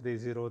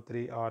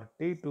 2.303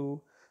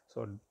 RT2.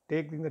 So,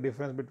 taking the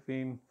difference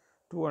between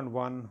 2 and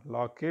 1,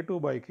 log K2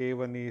 by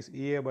K1 is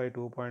EA by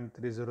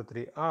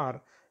 2.303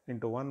 R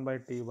into 1 by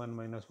T1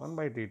 minus 1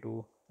 by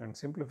T2, and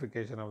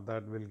simplification of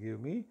that will give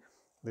me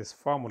this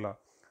formula.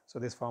 So,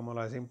 this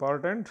formula is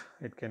important.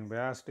 It can be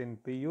asked in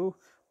PU,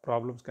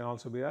 problems can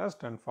also be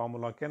asked, and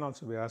formula can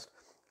also be asked.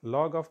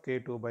 Log of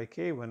K2 by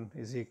K1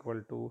 is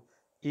equal to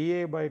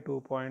EA by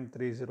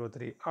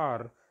 2.303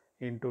 R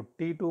into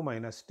T2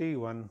 minus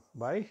T1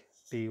 by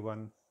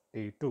T1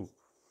 T2.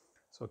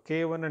 So,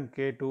 K1 and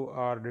K2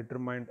 are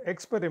determined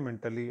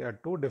experimentally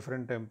at two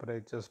different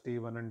temperatures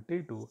T1 and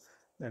T2,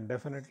 then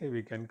definitely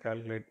we can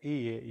calculate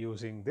EA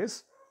using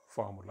this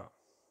formula.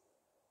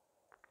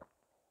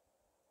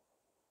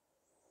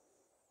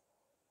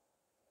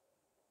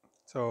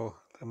 So,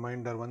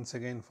 reminder once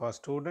again for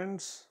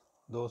students,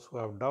 those who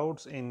have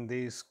doubts in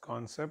these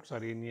concepts,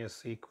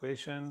 Arrhenius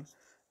equation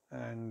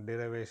and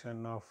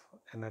derivation of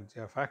energy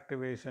of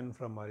activation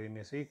from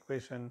Arrhenius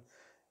equation,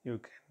 you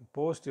can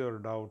post your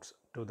doubts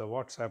to the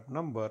WhatsApp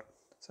number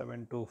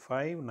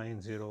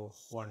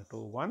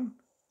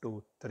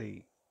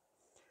 72590122123.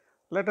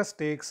 Let us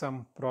take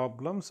some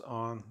problems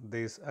on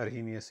this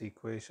Arrhenius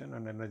equation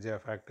and energy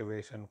of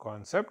activation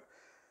concept.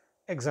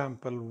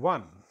 Example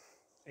 1,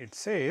 it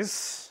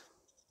says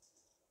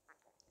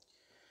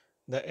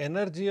the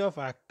energy of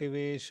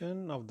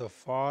activation of the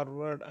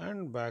forward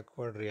and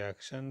backward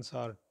reactions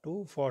are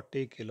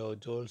 240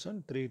 kilojoules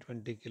and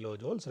 320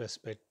 kilojoules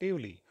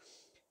respectively.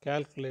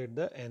 Calculate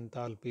the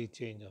enthalpy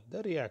change of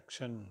the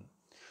reaction.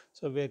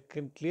 So, we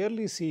can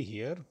clearly see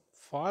here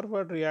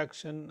forward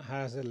reaction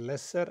has a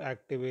lesser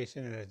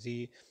activation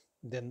energy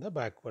than the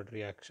backward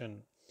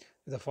reaction.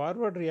 If the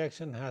forward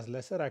reaction has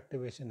lesser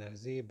activation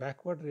energy,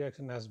 backward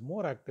reaction has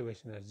more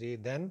activation energy,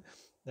 then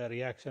the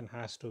reaction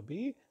has to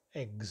be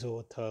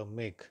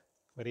exothermic.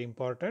 Very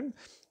important.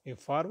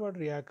 If forward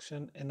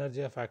reaction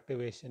energy of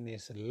activation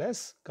is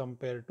less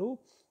compared to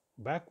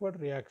backward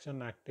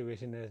reaction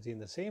activation energy in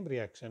the same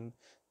reaction,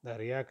 the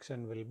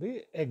reaction will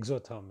be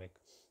exothermic.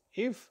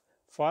 If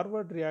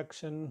forward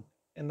reaction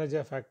energy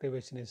of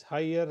activation is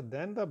higher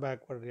than the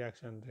backward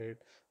reaction rate,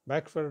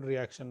 backward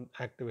reaction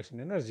activation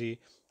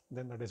energy,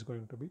 then that is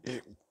going to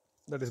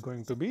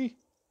be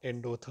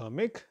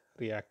endothermic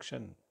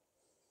reaction.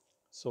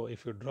 So,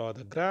 if you draw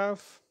the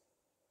graph,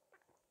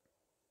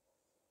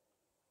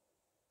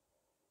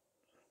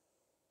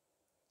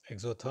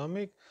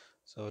 exothermic,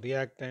 so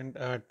reactant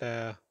at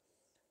a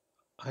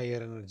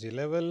higher energy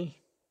level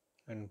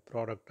and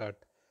product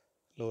at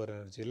lower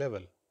energy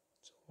level.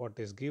 So, what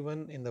is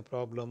given in the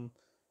problem?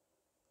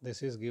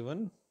 This is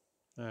given,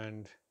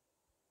 and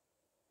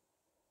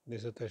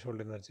this is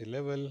threshold energy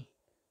level,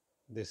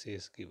 this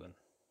is given.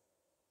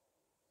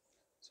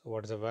 So,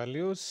 what is the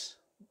values?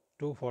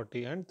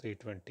 240 and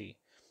 320.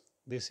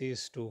 This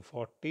is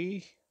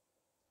 240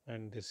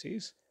 and this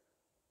is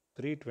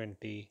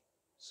 320.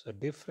 So,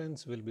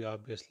 difference will be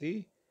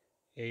obviously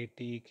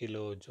 80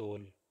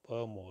 kilojoule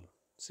per mole.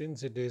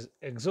 Since it is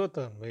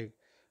exothermic,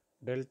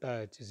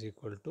 delta H is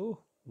equal to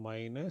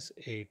minus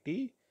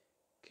 80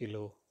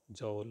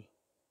 kilojoule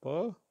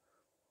per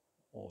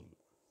mole.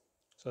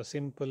 So,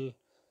 simple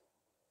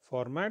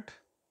format.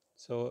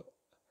 So,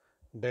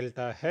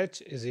 delta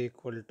H is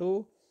equal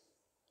to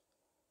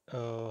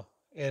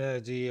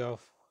energy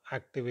of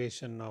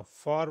activation of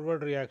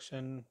forward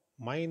reaction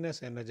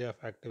minus energy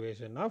of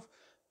activation of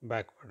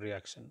backward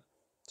reaction.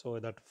 So,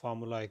 that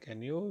formula I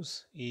can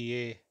use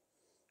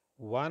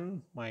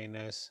EA1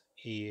 minus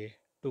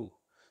EA2.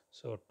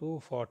 So,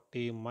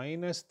 240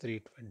 minus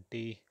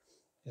 320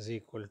 is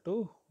equal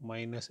to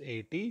minus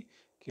 80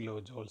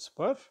 kilojoules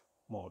per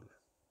mole.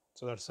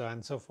 So, that is the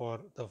answer for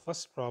the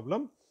first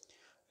problem,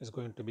 is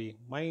going to be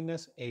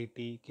minus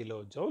 80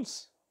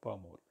 kilojoules per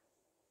mole.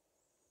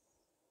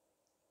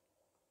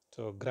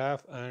 So,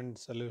 graph and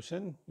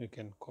solution you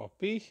can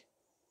copy.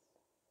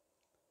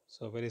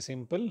 So, very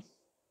simple,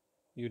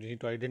 you need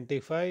to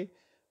identify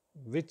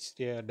which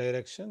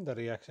direction the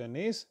reaction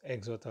is,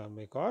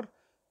 exothermic or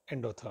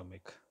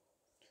endothermic.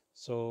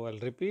 So, I will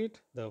repeat,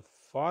 the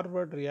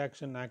forward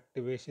reaction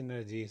activation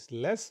energy is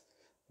less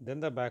than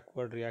the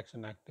backward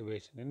reaction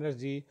activation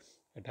energy.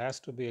 It has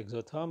to be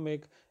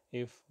exothermic.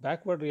 If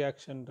backward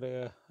reaction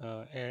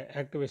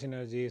activation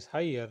energy is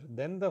higher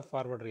than the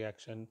forward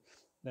reaction,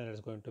 then it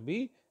is going to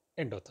be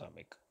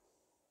endothermic.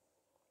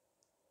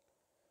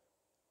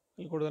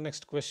 We'll go to the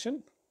next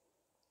question.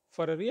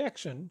 For a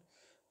reaction,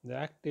 the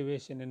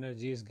activation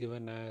energy is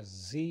given as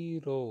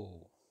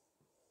 0.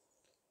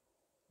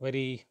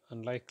 Very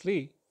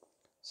unlikely.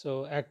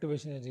 So,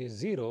 activation energy is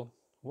 0.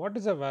 What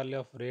is the value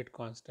of rate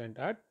constant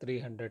at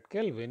 300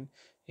 Kelvin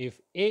if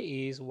A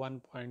is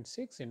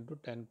 1.6 into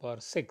 10 power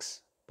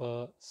 6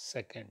 per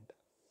second?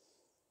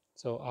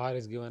 So, R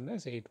is given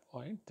as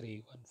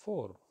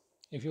 8.314.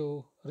 If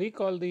you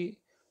recall the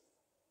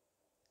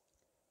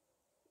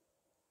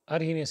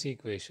Arrhenius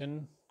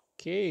equation,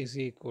 K is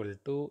equal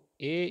to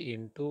A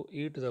into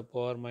e to the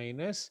power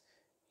minus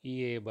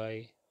EA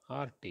by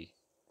RT.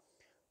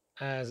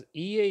 As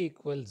EA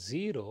equals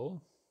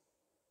 0,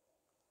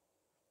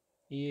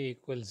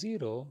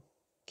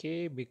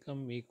 K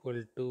become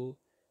equal to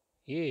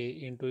A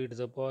into e to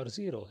the power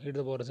 0. E to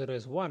the power 0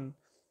 is 1,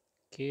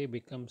 K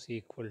becomes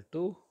equal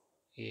to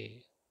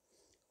A.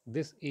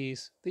 This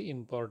is the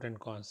important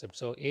concept.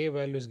 So, A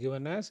value is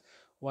given as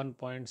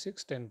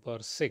 1.6 10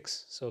 power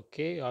 6. So,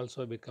 K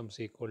also becomes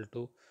equal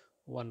to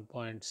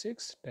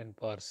 1.6 10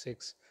 power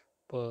 6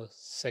 per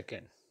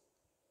second.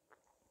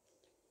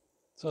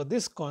 So,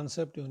 this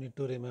concept you need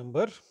to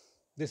remember.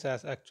 This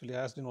has actually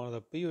asked in one of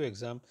the PU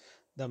exam,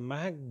 the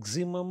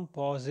maximum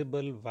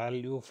possible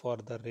value for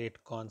the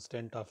rate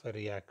constant of a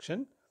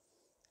reaction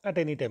at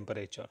any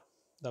temperature.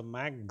 The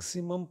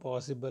maximum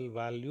possible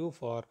value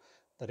for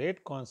the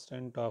rate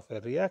constant of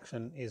a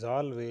reaction is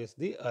always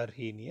the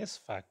Arrhenius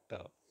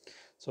factor.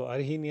 So,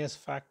 Arrhenius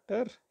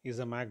factor is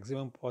the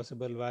maximum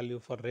possible value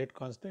for rate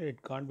constant.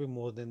 It can't be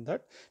more than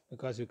that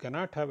because you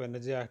cannot have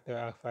energy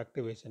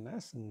activation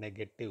as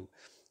negative.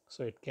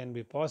 So, it can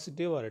be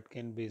positive or it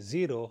can be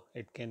 0.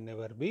 It can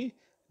never be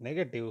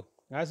negative.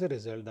 As a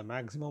result, the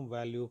maximum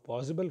value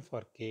possible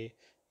for K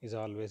is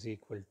always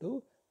equal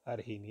to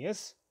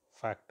Arrhenius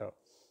factor.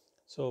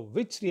 So,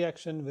 which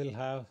reaction will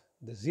have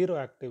the 0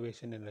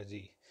 activation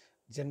energy?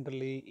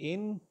 Generally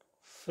in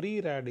free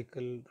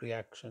radical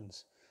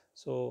reactions.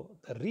 So,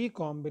 the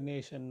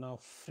recombination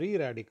of free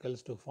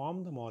radicals to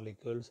form the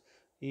molecules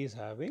is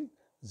having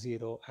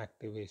 0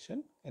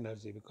 activation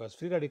energy because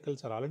free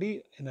radicals are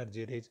already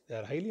energy rich, they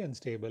are highly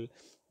unstable.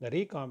 The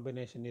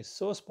recombination is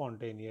so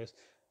spontaneous,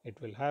 it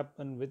will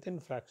happen within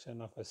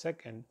fraction of a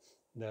second.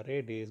 The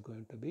rate is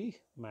going to be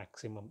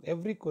maximum.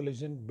 Every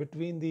collision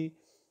between the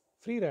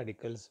free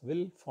radicals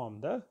will form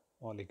the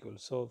molecule.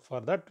 So, for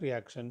that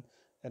reaction,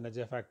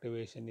 energy of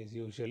activation is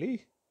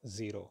usually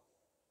 0.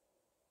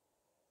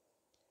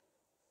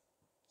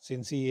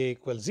 Since EA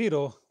equals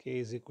 0, K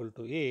is equal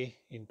to A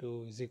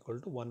into is equal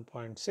to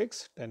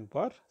 1.6 10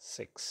 power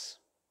 6.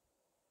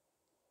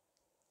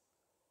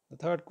 The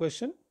third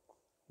question,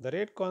 the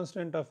rate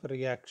constant of a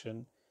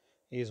reaction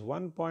is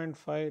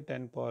 1.5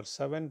 10 power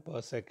 7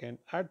 per second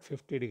at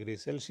 50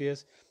 degrees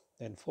Celsius,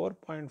 then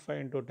 4.5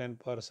 into 10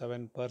 power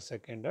 7 per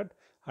second at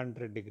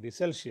 100 degrees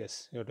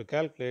Celsius. You have to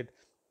calculate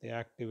the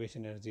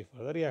activation energy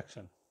for the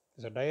reaction.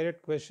 It's a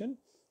direct question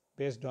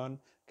based on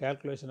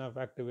calculation of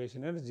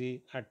activation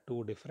energy at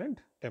two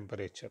different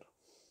temperature.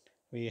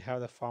 We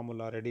have the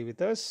formula ready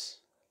with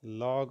us.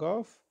 Log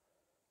of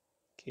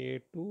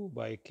K2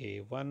 by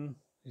K1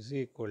 is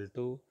equal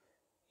to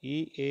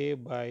EA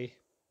by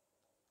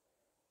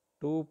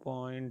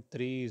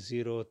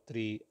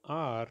 2.303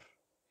 R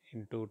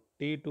into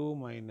T2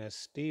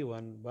 minus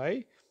T1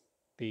 by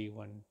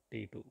T1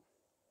 T2.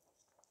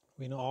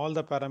 We know all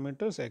the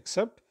parameters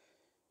except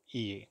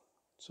EA.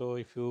 So,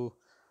 if you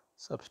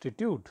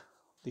substitute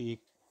the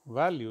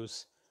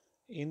values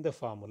in the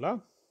formula,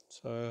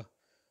 so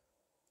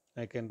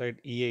I can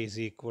write EA is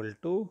equal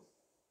to,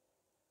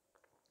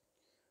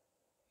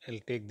 I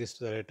will take this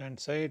to the right hand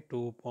side,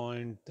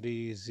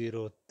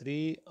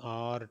 2.303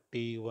 R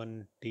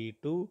T1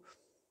 T2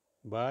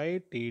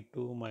 by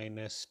T2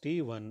 minus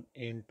T1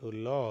 into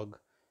log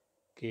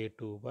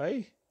K2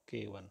 by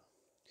K1.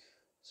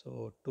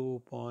 So,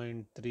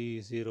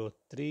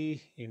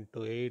 2.303 into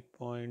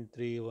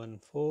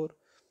 8.314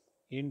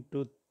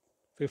 into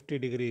 50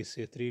 degrees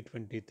is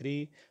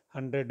 323,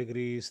 100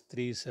 degrees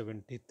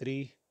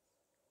 373,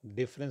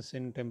 difference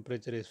in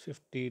temperature is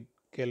 50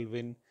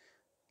 Kelvin,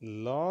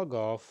 log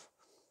of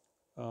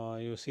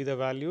you see the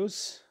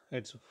values,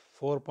 it is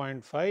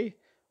 4.5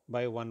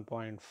 by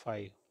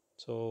 1.5.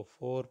 So,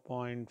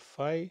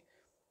 4.5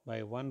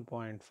 by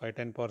 1.5,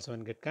 10 power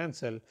 7 get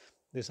cancelled.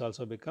 This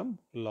also become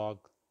log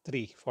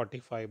 3,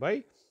 45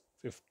 by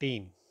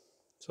 15.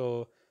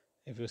 So,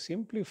 if you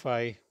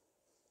simplify,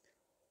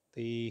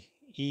 the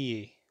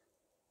EA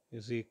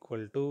is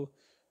equal to,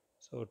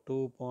 so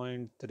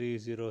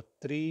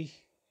 2.303,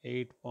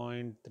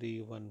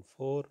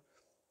 8.314,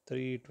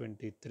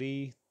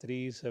 323,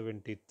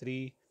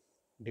 373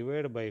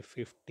 divided by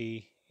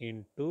 50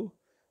 into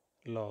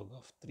log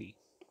of 3.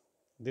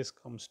 This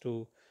comes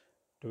to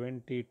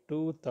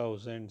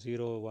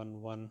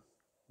 22,011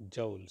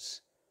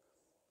 joules,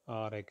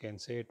 or I can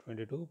say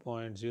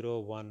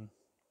 22.01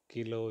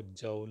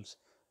 kilojoules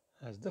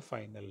as the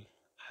final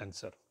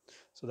answer.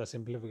 So the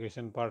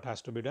simplification part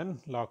has to be done.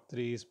 Log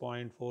 3 is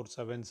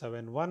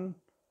 0.4771.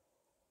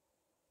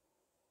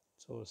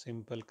 So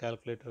simple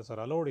calculators are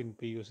allowed in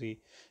PUC.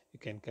 You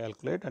can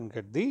calculate and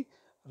get the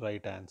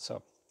right answer.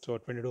 So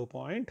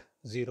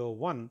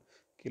 22.01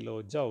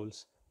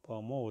 kilojoules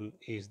per mole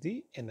is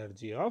the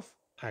energy of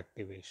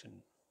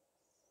activation.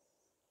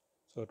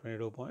 So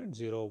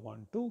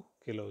 22.012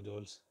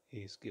 kilojoules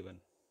is given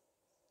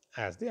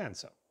as the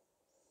answer.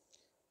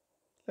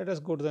 Let us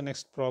go to the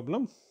next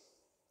problem.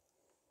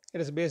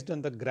 It is based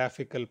on the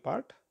graphical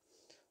part.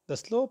 The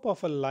slope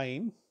of a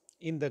line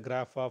in the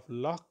graph of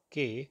log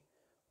k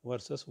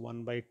versus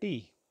 1 by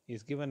t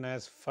is given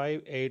as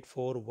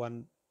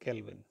 5841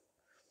 Kelvin.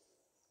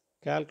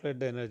 Calculate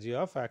the energy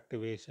of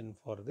activation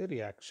for the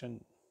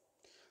reaction.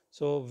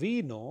 So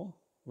we know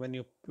when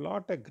you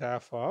plot a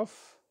graph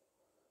of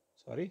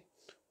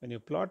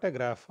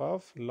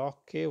log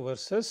k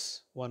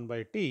versus 1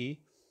 by t,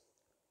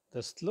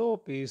 the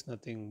slope is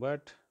nothing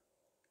but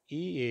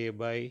EA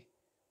by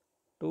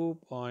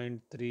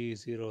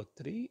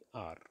 2.303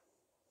 R.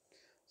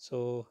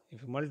 So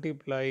if you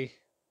multiply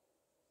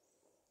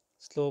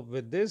slope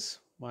with this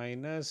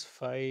minus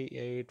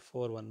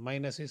 5841,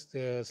 minus is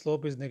the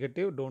slope is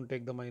negative, don't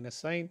take the minus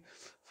sign,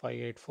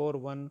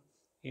 5841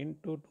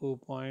 into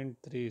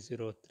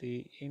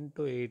 2.303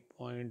 into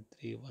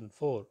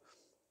 8.314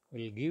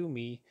 will give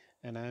me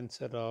an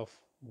answer of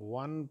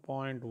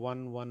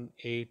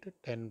 1.118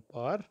 10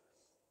 power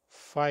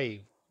 5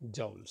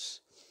 joules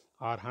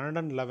or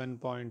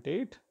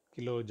 111.8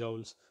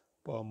 kilojoules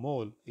per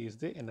mole is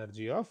the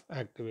energy of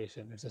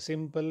activation. It's a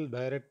simple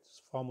direct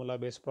formula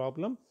based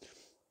problem.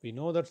 We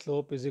know that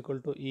slope is equal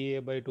to EA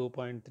by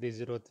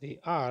 2.303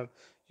 R.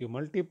 You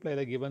multiply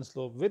the given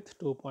slope with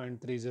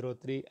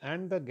 2.303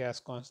 and the gas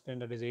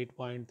constant, that is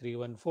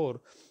 8.314.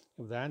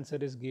 If the answer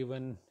is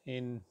given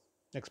in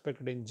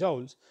expected in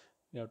joules,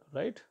 you have to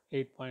write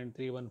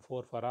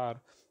 8.314 for R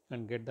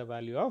and get the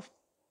value of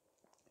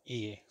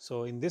EA.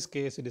 So in this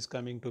case it is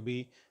coming to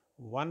be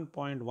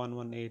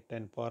 1.118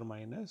 10 power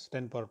minus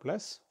 10 power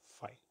plus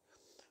 5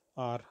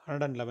 or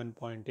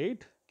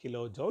 111.8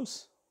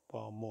 kilojoules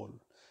per mole.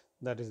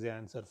 That is the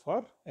answer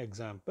for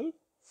example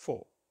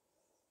 4.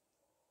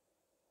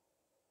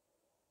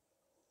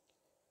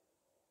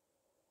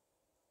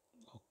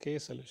 Okay,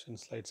 solution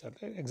slides are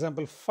there.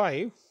 Example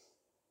 5,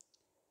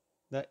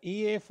 the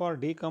EA for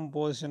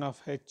decomposition of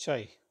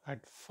HI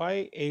at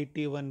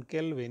 581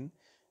 Kelvin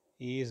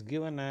is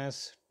given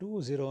as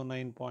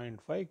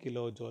 209.5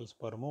 kilojoules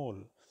per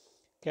mole.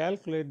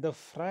 Calculate the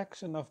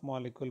fraction of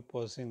molecule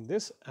possessing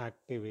this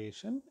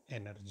activation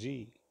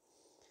energy.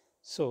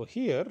 So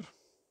here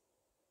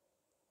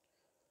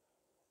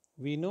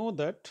we know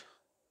that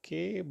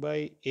K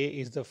by A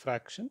is the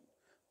fraction,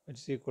 which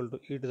is equal to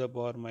e to the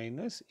power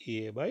minus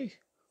EA by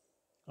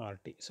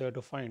RT. So, I have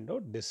to find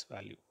out this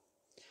value.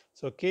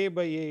 So, K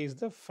by A is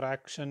the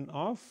fraction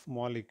of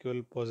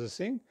molecule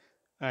possessing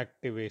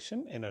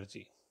activation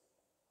energy.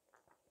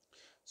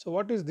 So,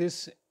 what is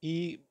this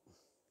EA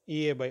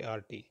by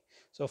RT?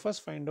 So,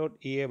 first find out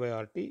EA by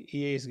RT.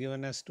 EA is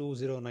given as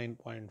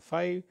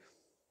 209.5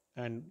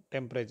 and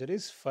temperature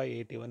is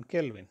 581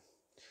 Kelvin.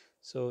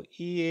 So,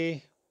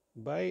 EA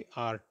by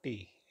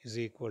RT is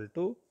equal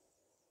to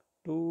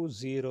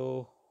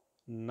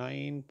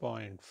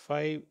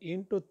 209.5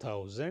 into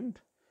 1000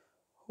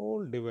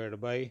 whole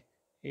divided by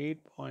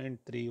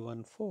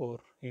 8.314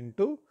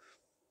 into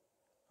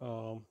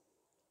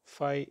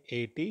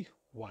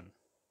 581.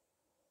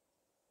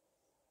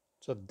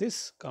 So,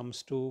 this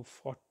comes to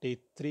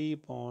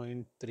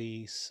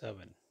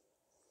 43.37.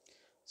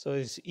 So,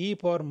 it's e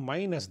power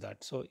minus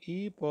that. So,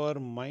 e power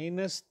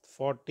minus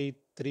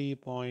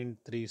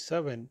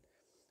 43.37.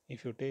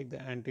 If you take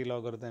the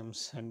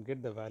anti-logarithms and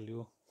get the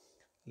value,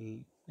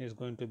 is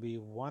going to be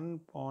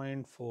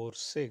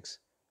 1.46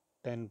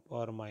 10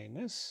 power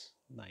minus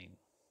 9.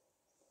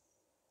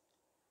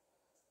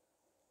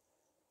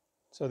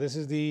 So, this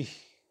is the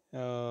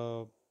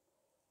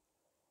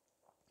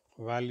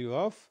value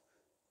of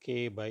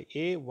K by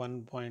A,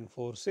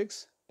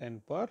 1.46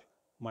 10 power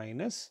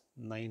minus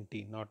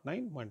 19, not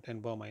 9, 1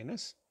 10 power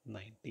minus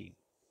 19.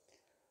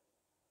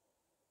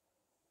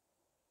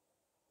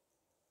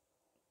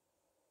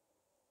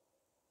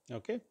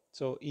 Okay.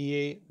 So,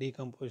 EA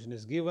decomposition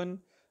is given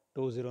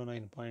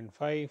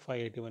 209.5,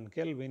 581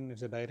 Kelvin. It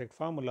is a direct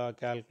formula.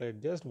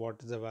 Calculate just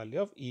what is the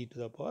value of e to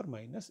the power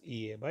minus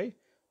EA by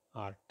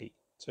RT.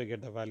 So, you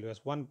get the value as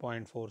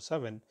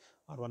 1.47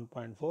 or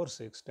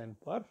 1.46 10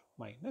 power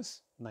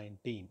minus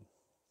 19.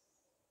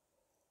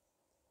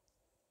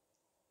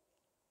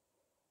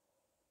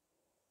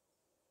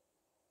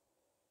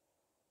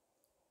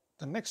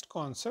 The next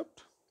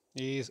concept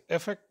is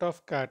effect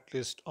of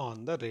catalyst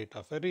on the rate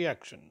of a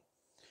reaction.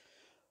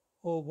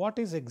 Oh, what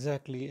is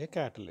exactly a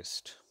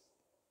catalyst?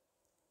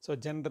 So,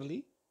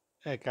 generally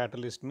a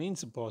catalyst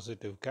means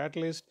positive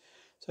catalyst.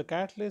 So,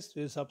 catalyst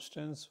is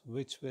substance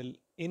which will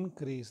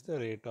increase the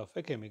rate of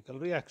a chemical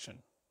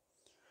reaction.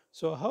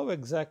 So, how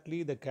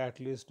exactly the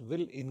catalyst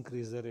will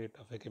increase the rate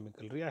of a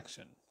chemical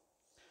reaction?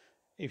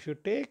 if you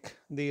take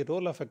the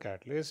role of a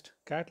catalyst,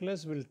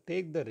 catalyst will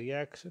take the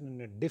reaction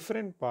in a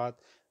different path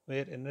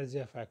where energy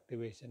of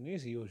activation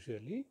is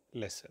usually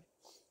lesser.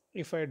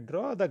 If I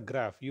draw the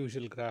graph,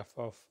 usual graph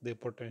of the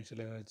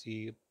potential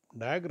energy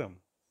diagram,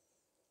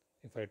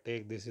 if I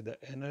take this is the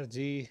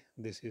energy,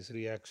 this is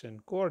reaction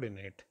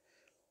coordinate,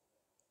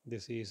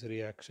 this is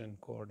reaction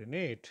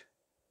coordinate,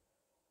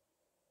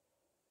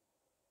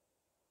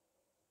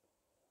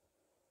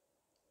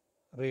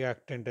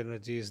 reactant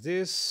energy is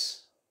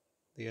this,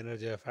 the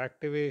energy of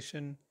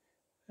activation,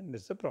 and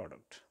this is the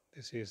product.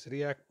 This is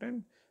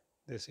reactant,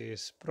 this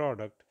is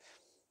product,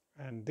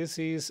 and this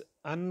is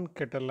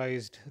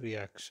uncatalyzed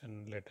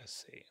reaction, let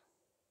us say.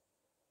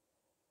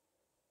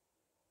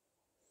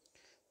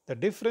 The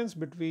difference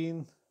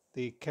between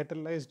the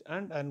catalyzed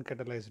and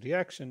uncatalyzed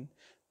reaction,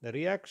 the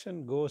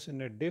reaction goes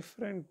in a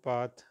different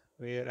path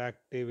where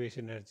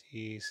activation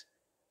energy is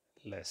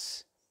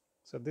less.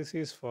 So this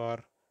is for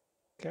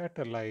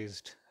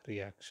catalyzed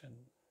reaction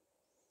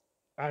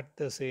at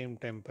the same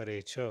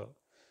temperature.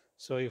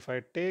 So if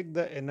I take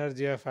the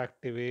energy of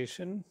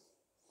activation,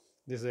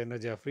 this is the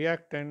energy of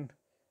reactant,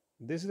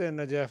 this is the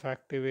energy of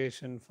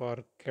activation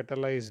for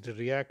catalyzed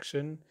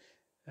reaction,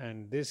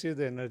 and this is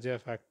the energy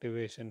of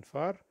activation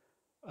for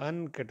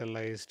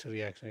uncatalyzed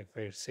reaction. If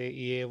I say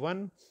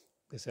EA1,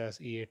 this has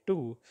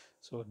EA2,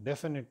 so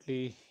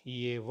definitely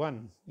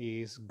EA1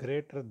 is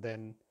greater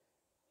than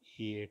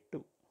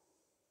EA2.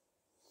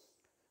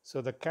 So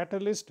the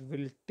catalyst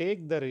will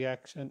take the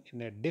reaction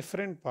in a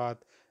different path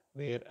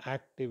where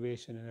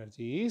activation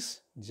energy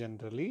is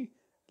generally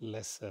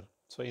lesser.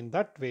 So in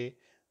that way,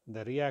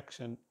 the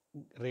reaction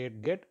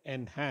rate get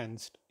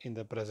enhanced in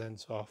the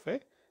presence of a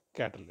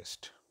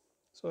catalyst.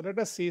 So let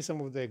us see some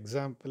of the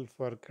example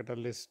for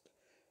catalyst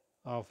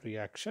of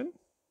reaction.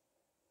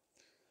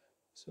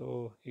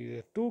 So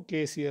here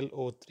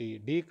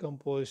 2KClO3,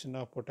 decomposition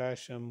of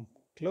potassium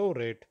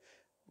chlorate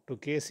to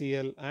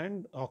KCl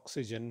and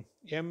oxygen,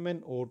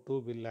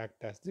 MnO2 will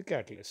act as the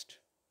catalyst.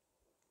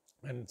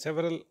 And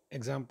several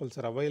examples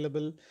are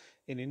available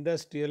in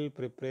industrial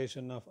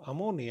preparation of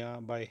ammonia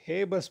by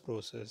Haber's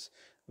process.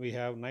 We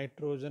have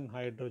nitrogen,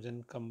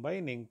 hydrogen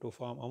combining to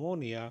form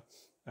ammonia,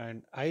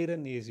 and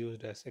iron is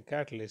used as a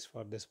catalyst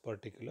for this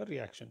particular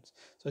reactions.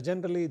 So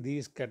generally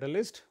these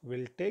catalysts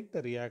will take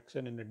the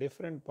reaction in a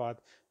different path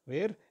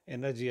where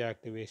energy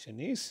activation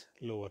is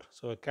lower.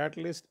 So a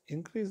catalyst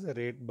increase the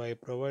rate by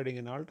providing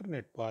an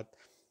alternate path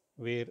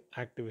where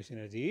activation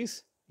energy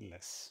is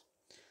less.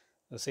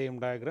 The same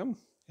diagram,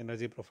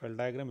 energy profile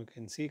diagram, you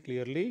can see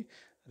clearly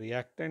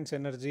reactants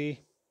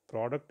energy,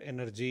 product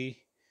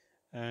energy,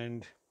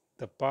 and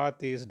the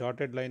path is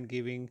dotted line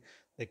giving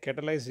the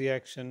catalyzed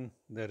reaction,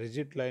 the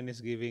rigid line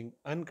is giving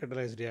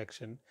uncatalyzed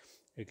reaction.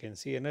 You can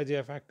see energy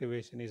of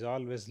activation is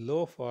always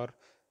low for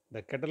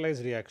the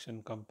catalyzed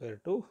reaction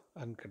compared to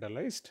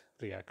uncatalyzed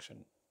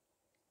reaction.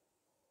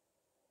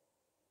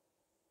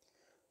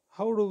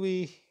 How do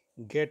we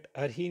get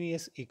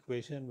Arrhenius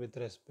equation with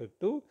respect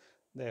to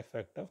the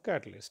effect of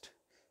catalyst?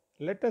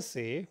 Let us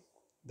say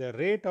the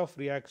rate of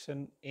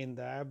reaction in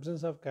the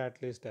absence of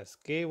catalyst as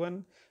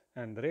K1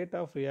 and the rate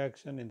of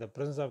reaction in the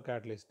presence of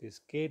catalyst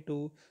is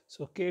K2.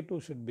 So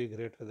K2 should be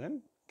greater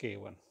than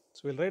K1.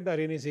 So we'll write the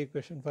Arrhenius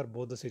equation for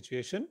both the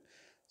situation.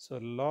 So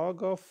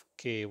log of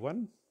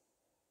K1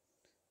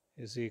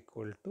 is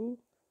equal to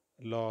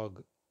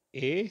log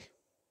A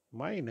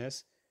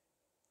minus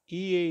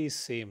EA is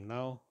same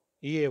now,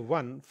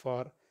 EA1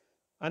 for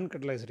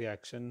uncatalyzed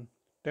reaction,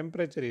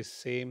 temperature is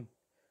same,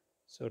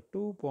 so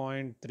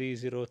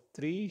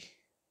 2.303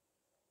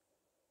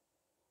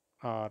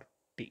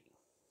 RT,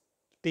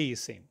 T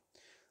is same.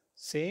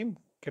 Same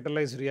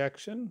catalyzed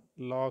reaction,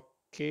 log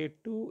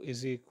K2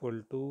 is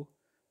equal to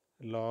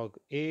log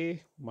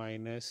A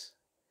minus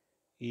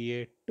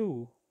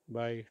EA2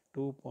 by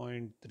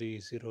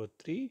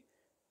 2.303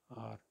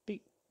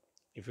 RT.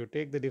 If you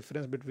take the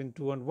difference between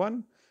 2 and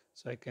 1,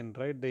 so I can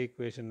write the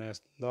equation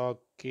as log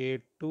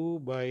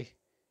K2 by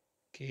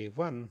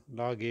K1,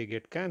 log A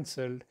get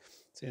cancelled.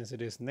 Since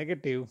it is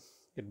negative,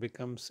 it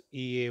becomes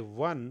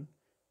EA1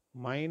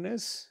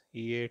 minus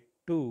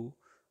EA2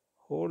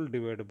 whole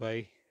divided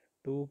by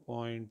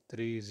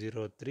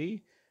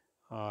 2.303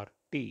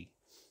 RT.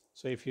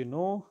 So if you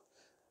know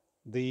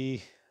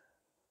the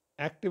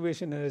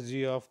activation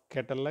energy of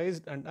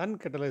catalyzed and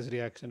uncatalyzed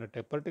reaction at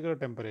a particular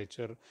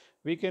temperature,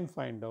 we can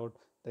find out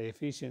the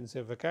efficiency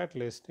of a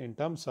catalyst in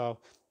terms of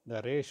the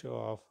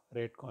ratio of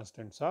rate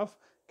constants of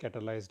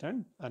catalyzed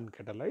and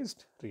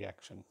uncatalyzed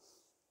reaction.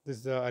 This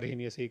is the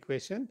Arrhenius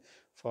equation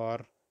for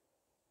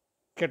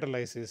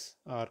catalysis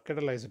or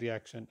catalyzed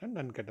reaction and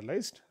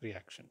uncatalyzed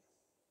reaction.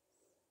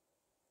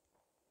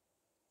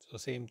 So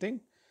same thing.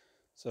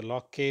 So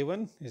log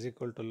K1 is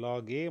equal to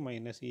log A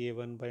minus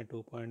EA1 by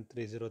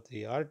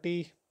 2.303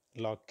 RT.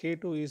 Log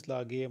K2 is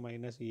log A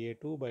minus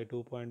EA2 by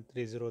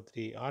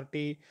 2.303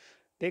 RT.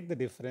 Take the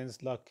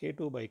difference, log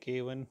K2 by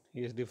K1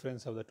 is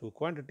difference of the two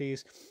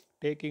quantities.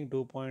 Taking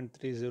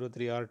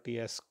 2.303 RT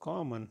as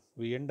common,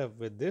 we end up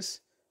with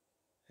this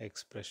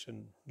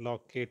expression.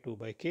 Log K2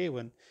 by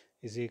K1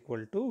 is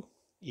equal to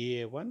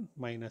EA1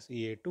 minus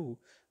EA2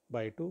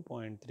 by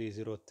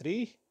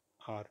 2.303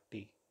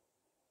 RT.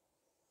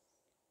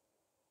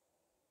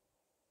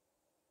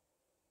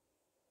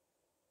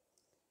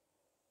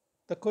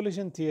 The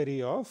collision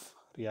theory of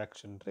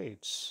reaction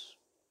rates.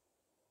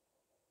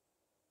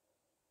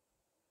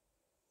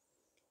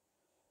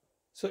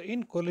 So,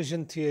 in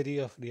collision theory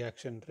of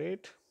reaction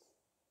rate,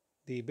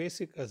 the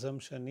basic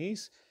assumption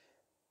is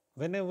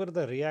whenever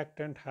the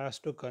reactant has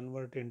to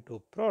convert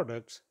into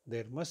products,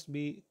 there must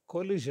be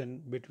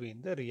collision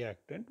between the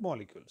reactant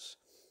molecules.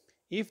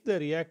 If the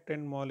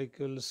reactant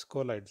molecules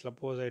collide,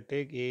 suppose I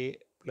take A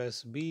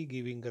plus B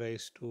giving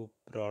rise to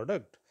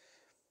product,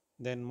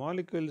 then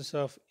molecules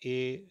of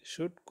A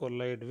should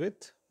collide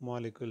with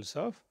molecules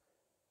of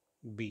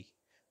B.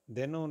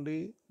 Then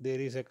only there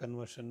is a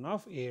conversion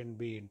of A and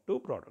B into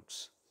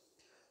products.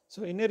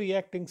 So, in a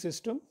reacting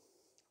system,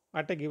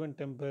 at a given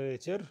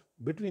temperature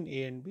between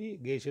A and B,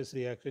 gaseous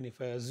reaction,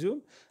 if I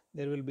assume,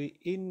 there will be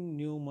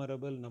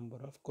innumerable number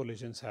of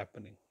collisions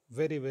happening.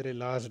 Very, very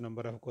large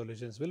number of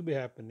collisions will be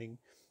happening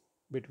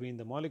between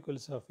the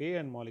molecules of A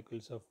and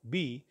molecules of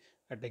B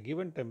at a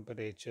given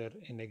temperature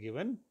in a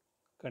given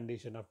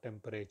condition of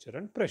temperature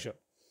and pressure.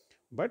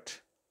 But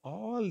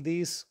all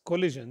these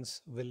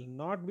collisions will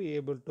not be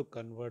able to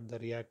convert the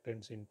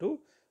reactants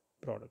into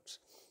products.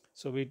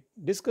 So, we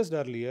discussed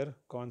earlier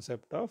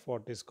concept of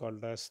what is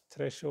called as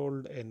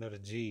threshold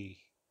energy.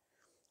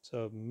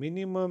 So,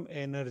 minimum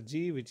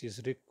energy which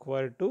is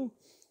required to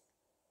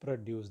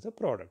produce the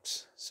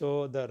products.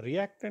 So, the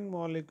reactant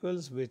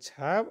molecules which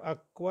have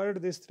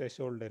acquired this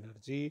threshold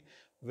energy,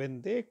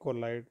 when they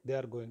collide, they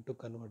are going to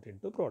convert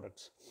into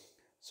products.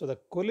 So, the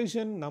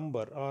collision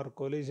number or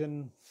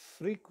collision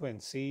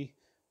frequency,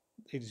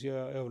 it's you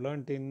have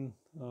learnt in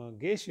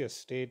gaseous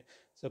state.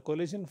 So,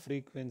 collision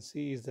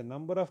frequency is the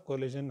number of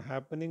collision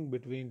happening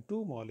between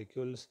two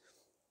molecules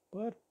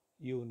per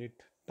unit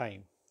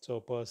time. So,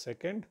 per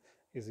second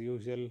is the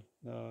usual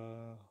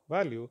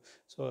value.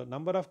 So,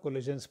 number of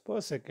collisions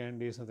per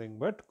second is nothing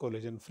but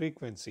collision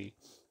frequency.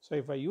 So,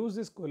 if I use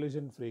this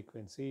collision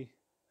frequency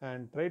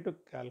and try to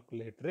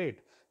calculate rate,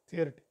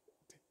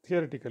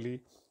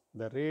 theoretically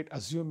the rate,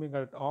 assuming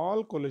that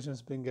all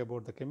collisions bring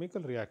about the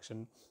chemical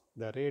reaction,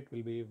 the rate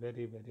will be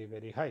very, very,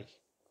 very high.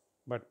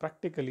 But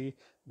practically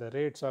the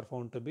rates are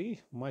found to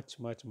be much,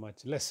 much,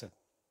 much lesser.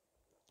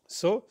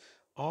 So,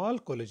 all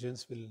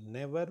collisions will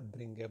never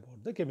bring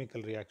about the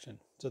chemical reaction.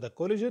 So, the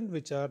collision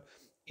which are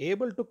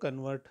able to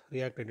convert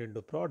reactant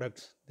into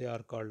products, they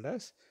are called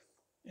as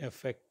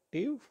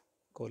effective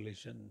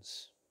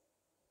collisions.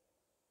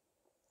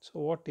 So,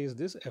 what is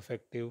this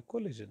effective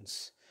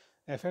collisions?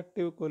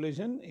 Effective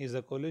collision is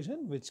a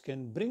collision which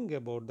can bring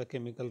about the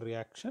chemical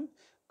reaction,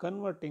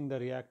 converting the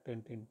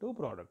reactant into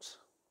products.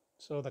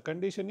 So, the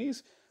condition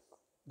is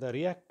the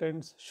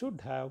reactants should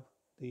have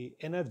the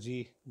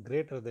energy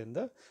greater than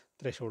the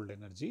threshold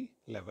energy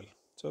level.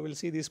 So, we will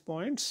see these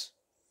points.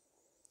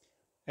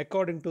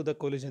 According to the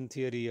collision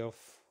theory of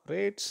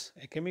rates,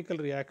 a chemical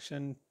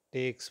reaction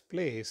takes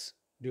place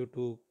due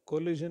to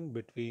collision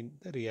between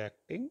the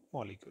reacting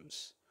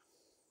molecules.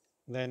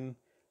 Then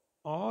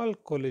all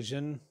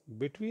collision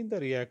between the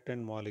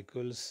reactant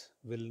molecules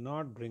will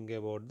not bring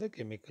about the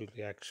chemical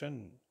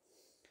reaction,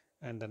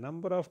 and the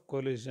number of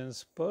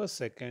collisions per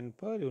second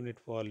per unit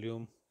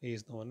volume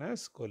is known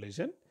as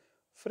collision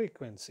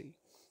frequency.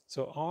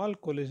 So, all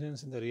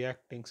collisions in the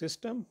reacting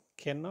system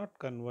cannot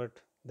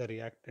convert the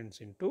reactants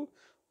into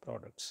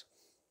products.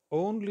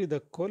 Only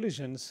the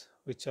collisions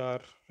which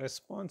are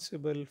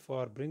responsible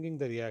for bringing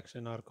the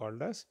reaction are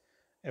called as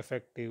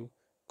effective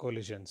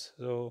collisions.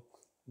 So,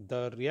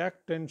 the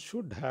reactant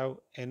should have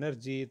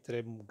energy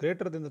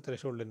greater than the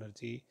threshold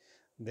energy,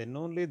 then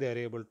only they are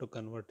able to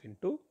convert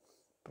into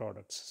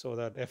products. So,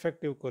 that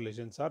effective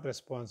collisions are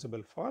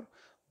responsible for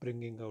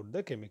bringing out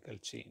the chemical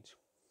change.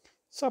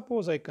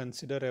 Suppose I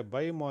consider a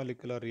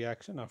bimolecular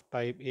reaction of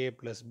type A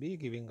plus B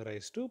giving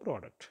rise to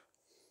product.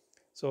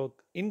 So,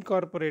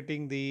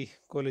 incorporating the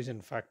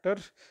collision factor,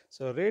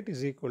 so rate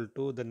is equal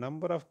to the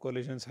number of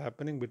collisions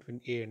happening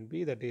between A and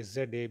B, that is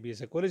ZAB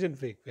is a collision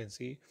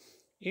frequency,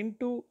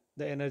 into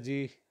the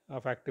energy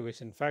of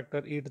activation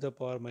factor e to the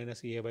power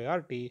minus EA by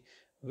RT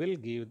will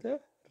give the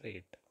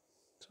rate.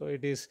 So,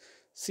 it is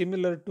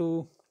similar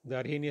to the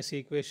Arrhenius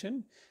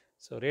equation.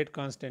 So, rate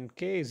constant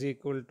K is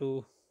equal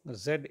to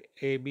ZAB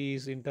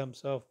is in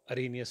terms of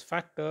Arrhenius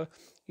factor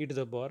e to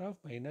the power of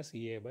minus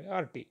EA by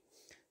RT.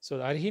 So,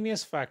 the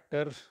Arrhenius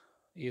factor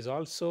is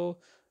also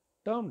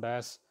termed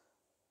as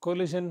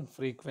collision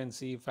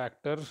frequency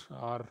factor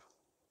or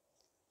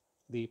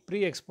the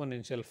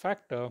pre-exponential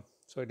factor.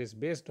 So, it is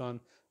based on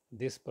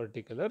this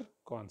particular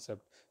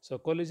concept. So,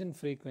 collision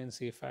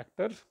frequency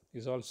factor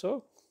is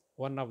also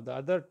one of the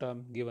other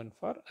term given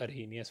for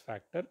Arrhenius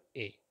factor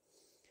A.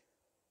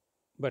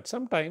 But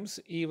sometimes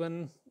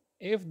even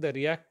if the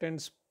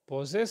reactants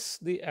possess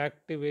the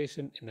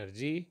activation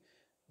energy,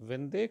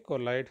 when they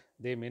collide,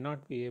 they may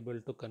not be able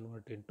to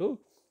convert into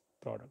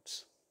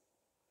products.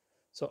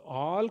 So,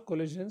 all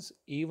collisions,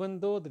 even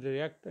though the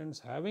reactants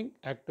having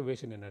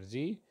activation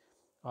energy,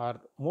 are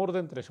more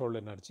than threshold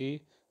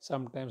energy,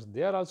 sometimes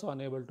they are also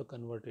unable to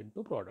convert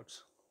into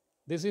products.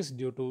 This is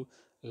due to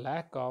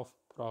lack of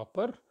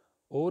proper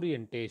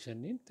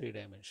orientation in 3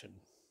 dimension.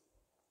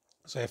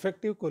 So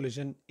effective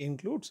collision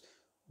includes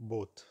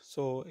both.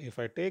 So if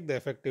I take the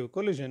effective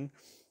collision,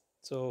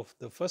 so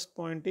the first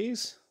point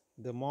is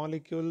the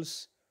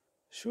molecules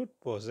should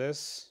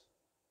possess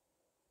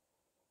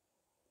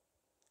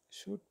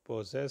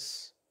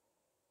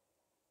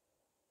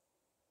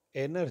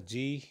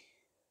energy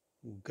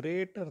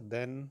greater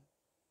than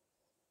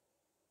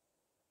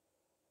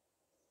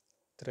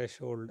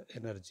threshold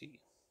energy.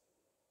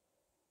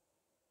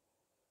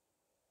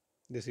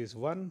 This is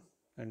one.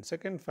 And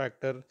second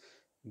factor,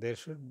 there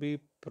should be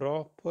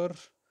proper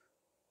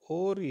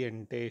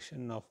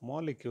orientation of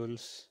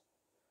molecules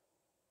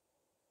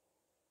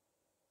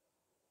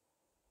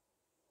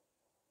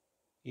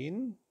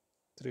in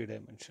 3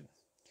 dimension.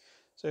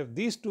 So if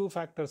these two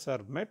factors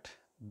are met,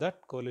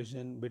 that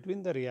collision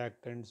between the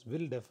reactants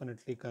will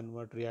definitely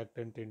convert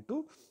reactant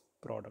into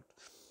product.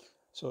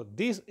 So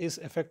this is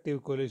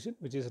effective collision,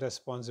 which is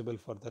responsible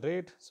for the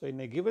rate. So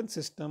in a given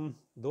system,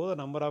 though the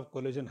number of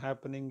collision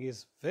happening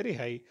is very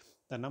high,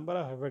 the number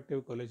of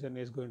effective collision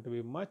is going to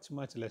be much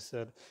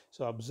lesser.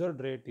 So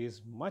observed rate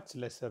is much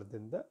lesser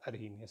than the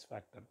Arrhenius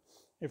factor.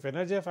 If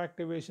energy of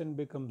activation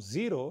becomes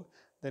 0,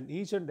 then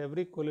each and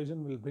every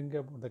collision will bring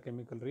about the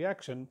chemical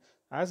reaction.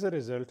 As a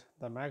result,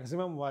 the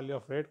maximum value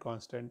of rate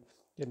constant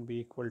can be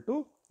equal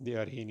to the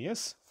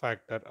Arrhenius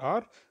factor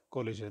or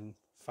collision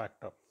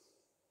factor.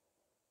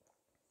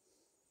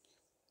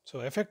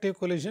 So effective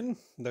collision,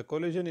 the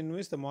collision in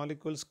which the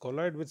molecules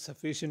collide with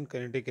sufficient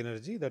kinetic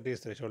energy, that is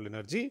threshold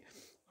energy,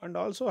 and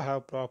also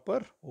have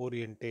proper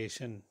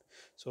orientation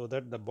so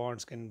that the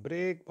bonds can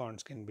break,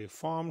 bonds can be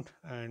formed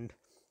and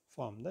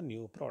form the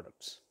new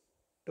products.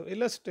 To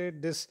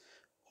illustrate this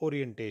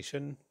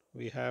orientation,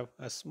 we have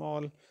a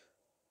small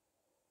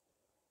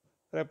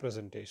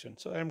representation.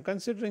 So I am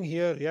considering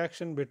here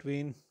reaction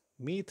between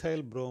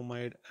methyl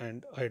bromide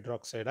and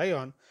hydroxide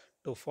ion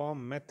to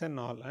form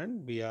methanol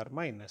and Br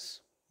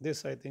minus.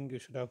 This I think you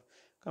should have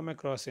come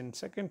across in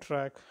second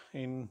track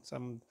in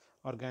some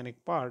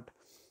organic part.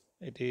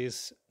 It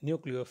is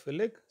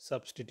nucleophilic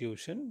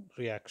substitution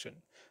reaction.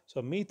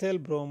 So methyl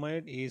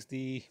bromide is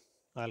the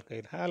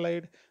alkyl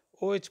halide,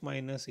 OH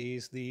minus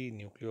is the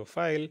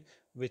nucleophile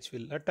which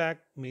will attack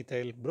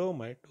methyl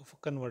bromide to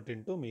convert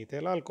into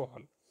methyl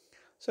alcohol.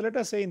 So let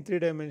us say in 3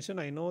 dimension,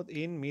 I know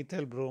in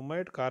methyl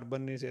bromide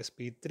carbon is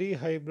sp3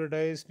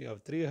 hybridized, you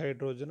have 3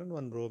 hydrogen and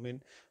 1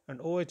 bromine, and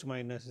OH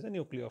minus is a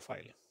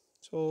nucleophile.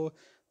 So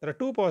there are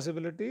two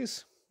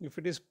possibilities. If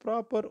it is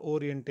proper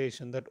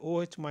orientation, that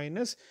OH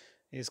minus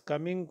is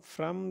coming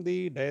from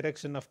the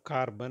direction of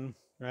carbon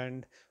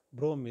and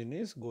bromine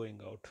is going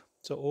out.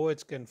 So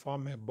OH can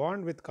form a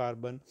bond with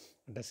carbon,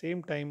 at the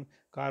same time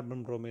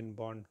carbon bromine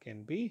bond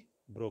can be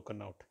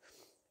broken out.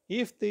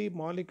 If the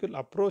molecule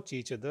approach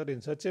each other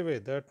in such a way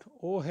that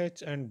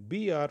OH and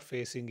B are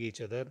facing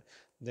each other,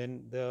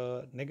 then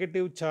the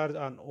negative charge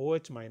on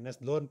OH minus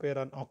lone pair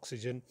on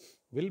oxygen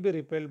will be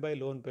repelled by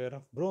lone pair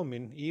of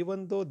bromine,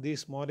 even though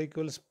these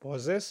molecules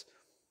possess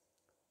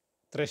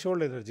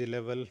threshold energy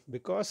level.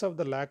 Because of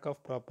the lack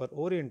of proper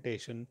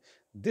orientation,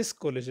 this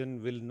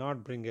collision will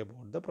not bring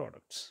about the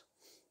products.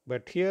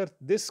 But here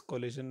this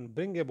collision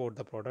bring about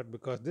the product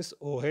because this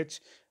OH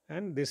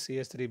and this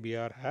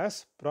CH3Br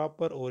has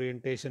proper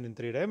orientation in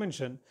 3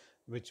 dimension,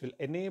 which will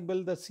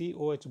enable the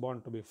COH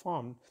bond to be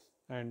formed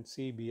and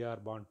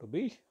CBr bond to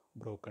be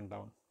broken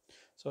down.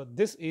 So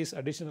this is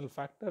additional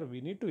factor we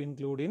need to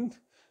include in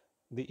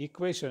the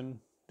equation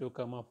to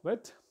come up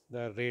with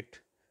the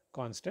rate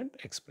constant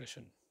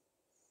expression.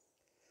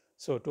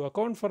 So to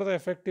account for the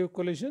effective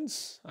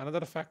collisions,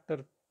 another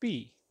factor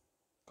P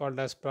called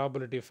as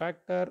probability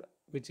factor,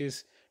 which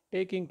is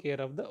taking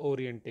care of the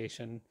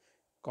orientation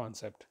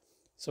concept.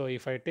 So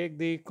if I take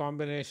the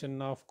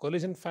combination of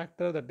collision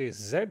factor, that is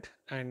Z,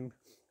 and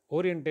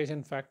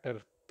orientation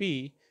factor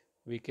P,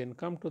 we can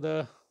come to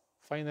the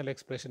final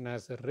expression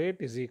as the rate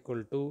is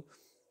equal to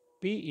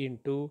P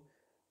into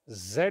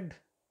ZAB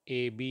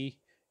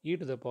e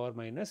to the power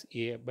minus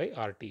A by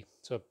RT.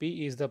 So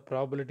P is the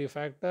probability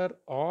factor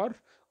or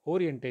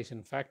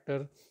orientation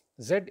factor.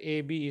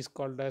 ZAB is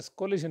called as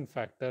collision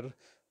factor.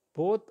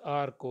 Both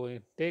are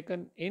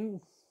taken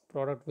in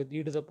product with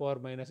e to the power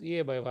minus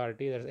A by RT,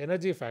 that is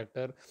energy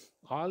factor.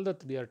 All the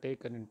three are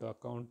taken into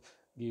account,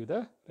 give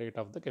the rate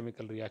of the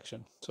chemical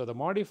reaction. So the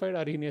modified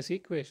Arrhenius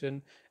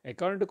equation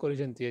according to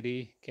collision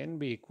theory can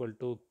be equal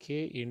to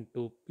K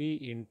into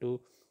P into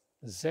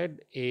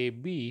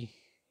ZAB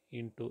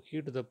into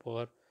e to the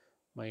power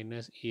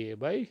minus A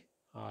by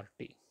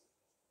RT.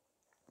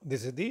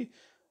 This is the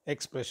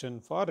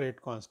expression for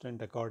rate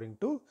constant according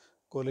to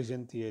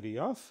collision theory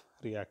of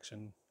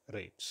reaction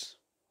rates.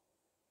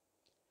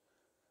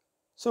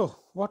 So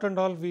what and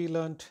all we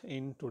learnt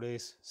in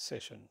today's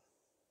session?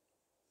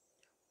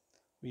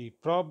 We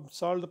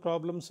solved the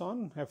problems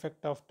on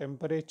effect of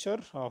temperature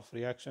of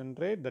reaction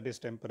rate, that is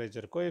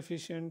temperature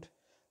coefficient,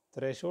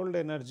 threshold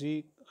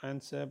energy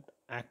concept,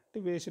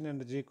 activation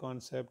energy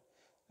concept,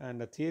 and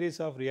the theories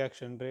of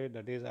reaction rate,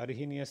 that is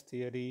Arrhenius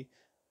theory,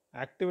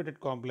 activated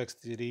complex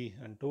theory,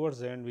 and towards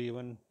the end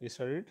we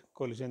studied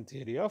collision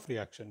theory of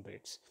reaction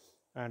rates.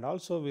 And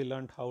also we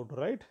learned how to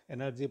write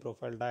energy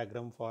profile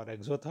diagram for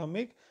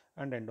exothermic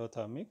and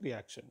endothermic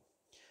reaction.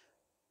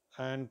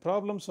 And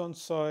problems on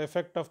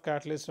effect of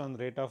catalyst on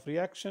rate of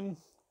reaction,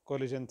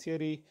 collision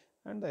theory,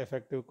 and the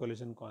effective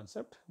collision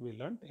concept we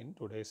learned in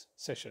today's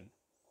session.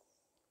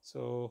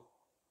 So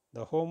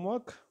the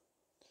homework,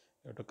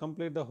 you have to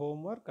complete the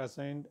homework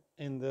assigned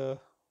in the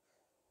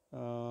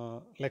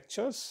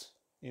lectures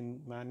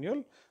in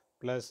manual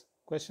plus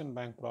question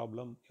bank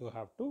problem you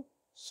have to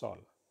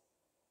solve.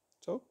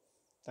 So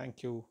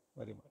thank you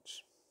very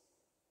much.